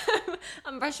day?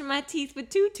 I'm brushing my teeth with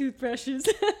 2 toothbrushes.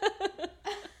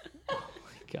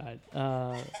 God.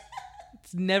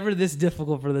 It's never this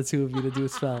difficult for the two of you to do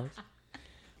spells.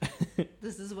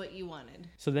 This is what you wanted.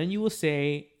 So then you will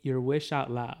say your wish out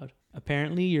loud.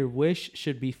 Apparently, your wish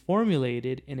should be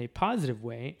formulated in a positive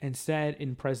way and said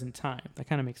in present time. That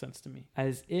kind of makes sense to me.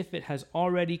 As if it has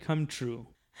already come true.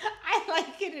 I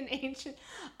like it in ancient.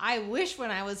 I wish when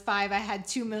I was 5 I had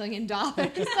 $2 million. Then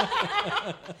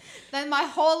my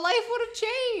whole life would have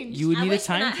changed. You would I need a wish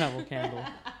when time I- travel candle.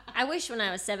 I I wish when I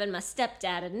was 7 my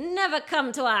stepdad had never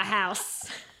come to our house.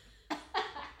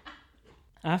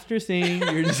 After saying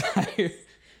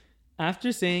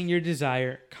your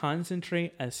desire,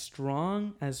 concentrate as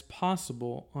strong as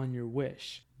possible on your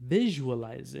wish.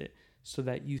 Visualize it so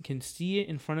that you can see it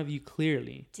in front of you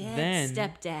clearly. Dead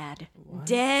stepdad. What?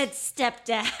 Dead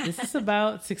stepdad. This is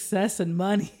about success and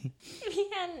money. If he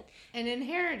hadn't. An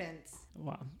inheritance.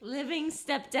 Wow. Living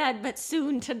stepdad, but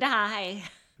soon to die.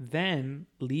 Then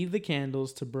leave the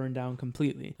candles to burn down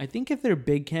completely. I think if they're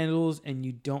big candles and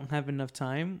you don't have enough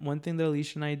time, one thing that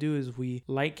Alicia and I do is we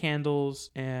light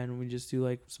candles and we just do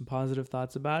like some positive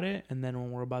thoughts about it. And then when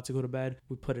we're about to go to bed,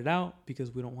 we put it out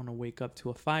because we don't want to wake up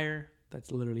to a fire. That's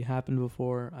literally happened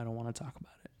before. I don't want to talk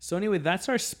about it. So anyway, that's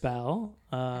our spell.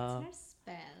 That's our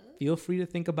spell. Feel free to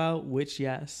think about which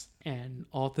yes. And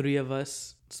all three of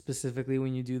us, specifically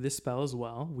when you do this spell as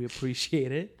well, we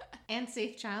appreciate it. And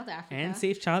Safe Child Africa. And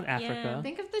Safe Child Africa. Yeah.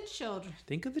 Think of the children.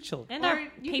 Think of the children. And our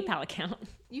PayPal account.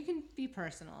 You can be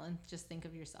personal and just think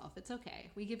of yourself. It's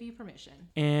okay. We give you permission.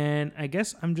 And I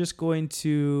guess I'm just going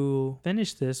to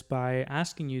finish this by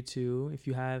asking you two if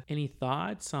you have any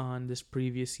thoughts on this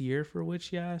previous year for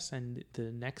which yes and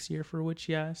the next year for which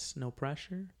yes. No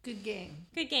pressure. Good game.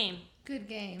 Good game. Good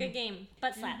game. Good game.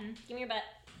 Butt slap. Give me your butt.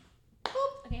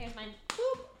 Boop. Okay, here's mine.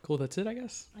 Boop. Cool, that's it, I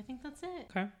guess. I think that's it.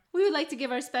 Okay. We would like to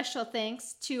give our special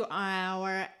thanks to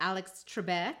our Alex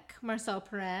Trebek, Marcel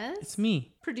Perez. It's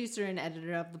me. Producer and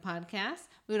editor of the podcast.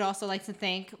 We would also like to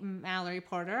thank Mallory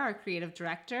Porter, our creative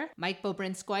director, Mike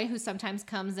Bobrinskoy, who sometimes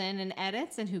comes in and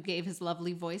edits and who gave his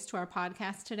lovely voice to our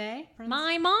podcast today.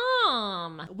 My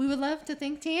mom. We would love to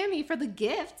thank Tammy for the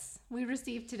gifts we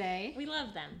received today. We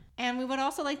love them. And we would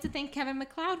also like to thank Kevin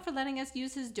MacLeod for letting us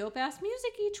use his dope-ass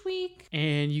music each week.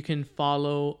 And you can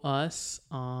follow us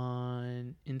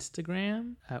on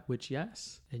Instagram at which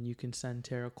yes. And you can send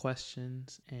Tara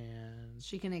questions and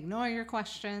She can ignore your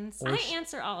questions. I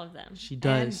answer all of them. she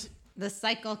does. And the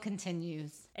cycle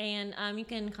continues. And you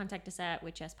can contact us at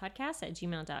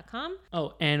whichyespodcast@gmail.com.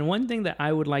 Oh, and one thing that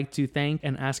I would like to thank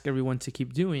and ask everyone to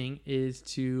keep doing is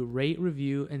to rate,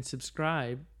 review, and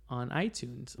subscribe on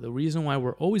iTunes. The reason why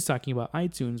we're always talking about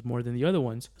iTunes more than the other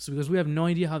ones is because we have no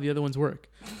idea how the other ones work.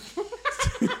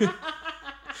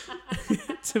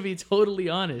 To be totally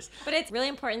honest. But it's really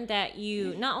important that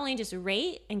you not only just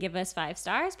rate and give us 5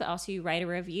 stars, but also you write a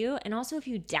review. And also if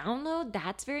you download,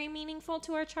 that's very meaningful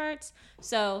to our charts.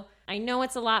 So I know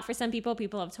it's a lot for some people.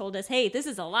 People have told us, hey, this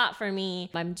is a lot for me.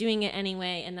 I'm doing it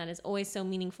anyway. And that is always so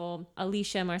meaningful.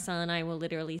 Alicia, Marcel, and I will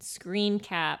literally screen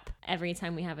cap every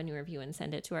time we have a new review and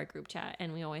send it to our group chat.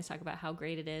 And we always talk about how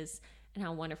great it is and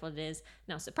how wonderful it is,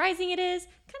 and how surprising it is,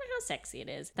 kind of how sexy it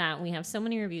is that we have so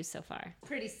many reviews so far.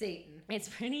 Pretty Satan. It's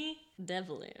pretty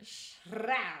devilish.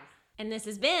 Rawr. And this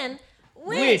has been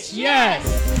Which yes!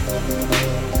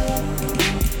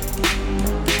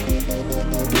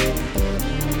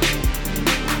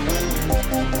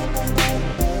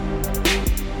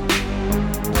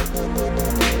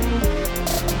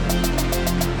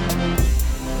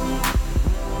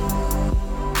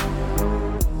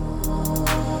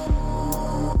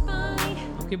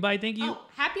 Okay, bye. Thank you. Oh,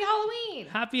 happy Halloween.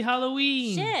 Happy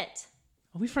Halloween. Shit.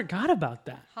 Oh, we forgot about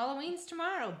that. Halloween's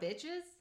tomorrow, bitches.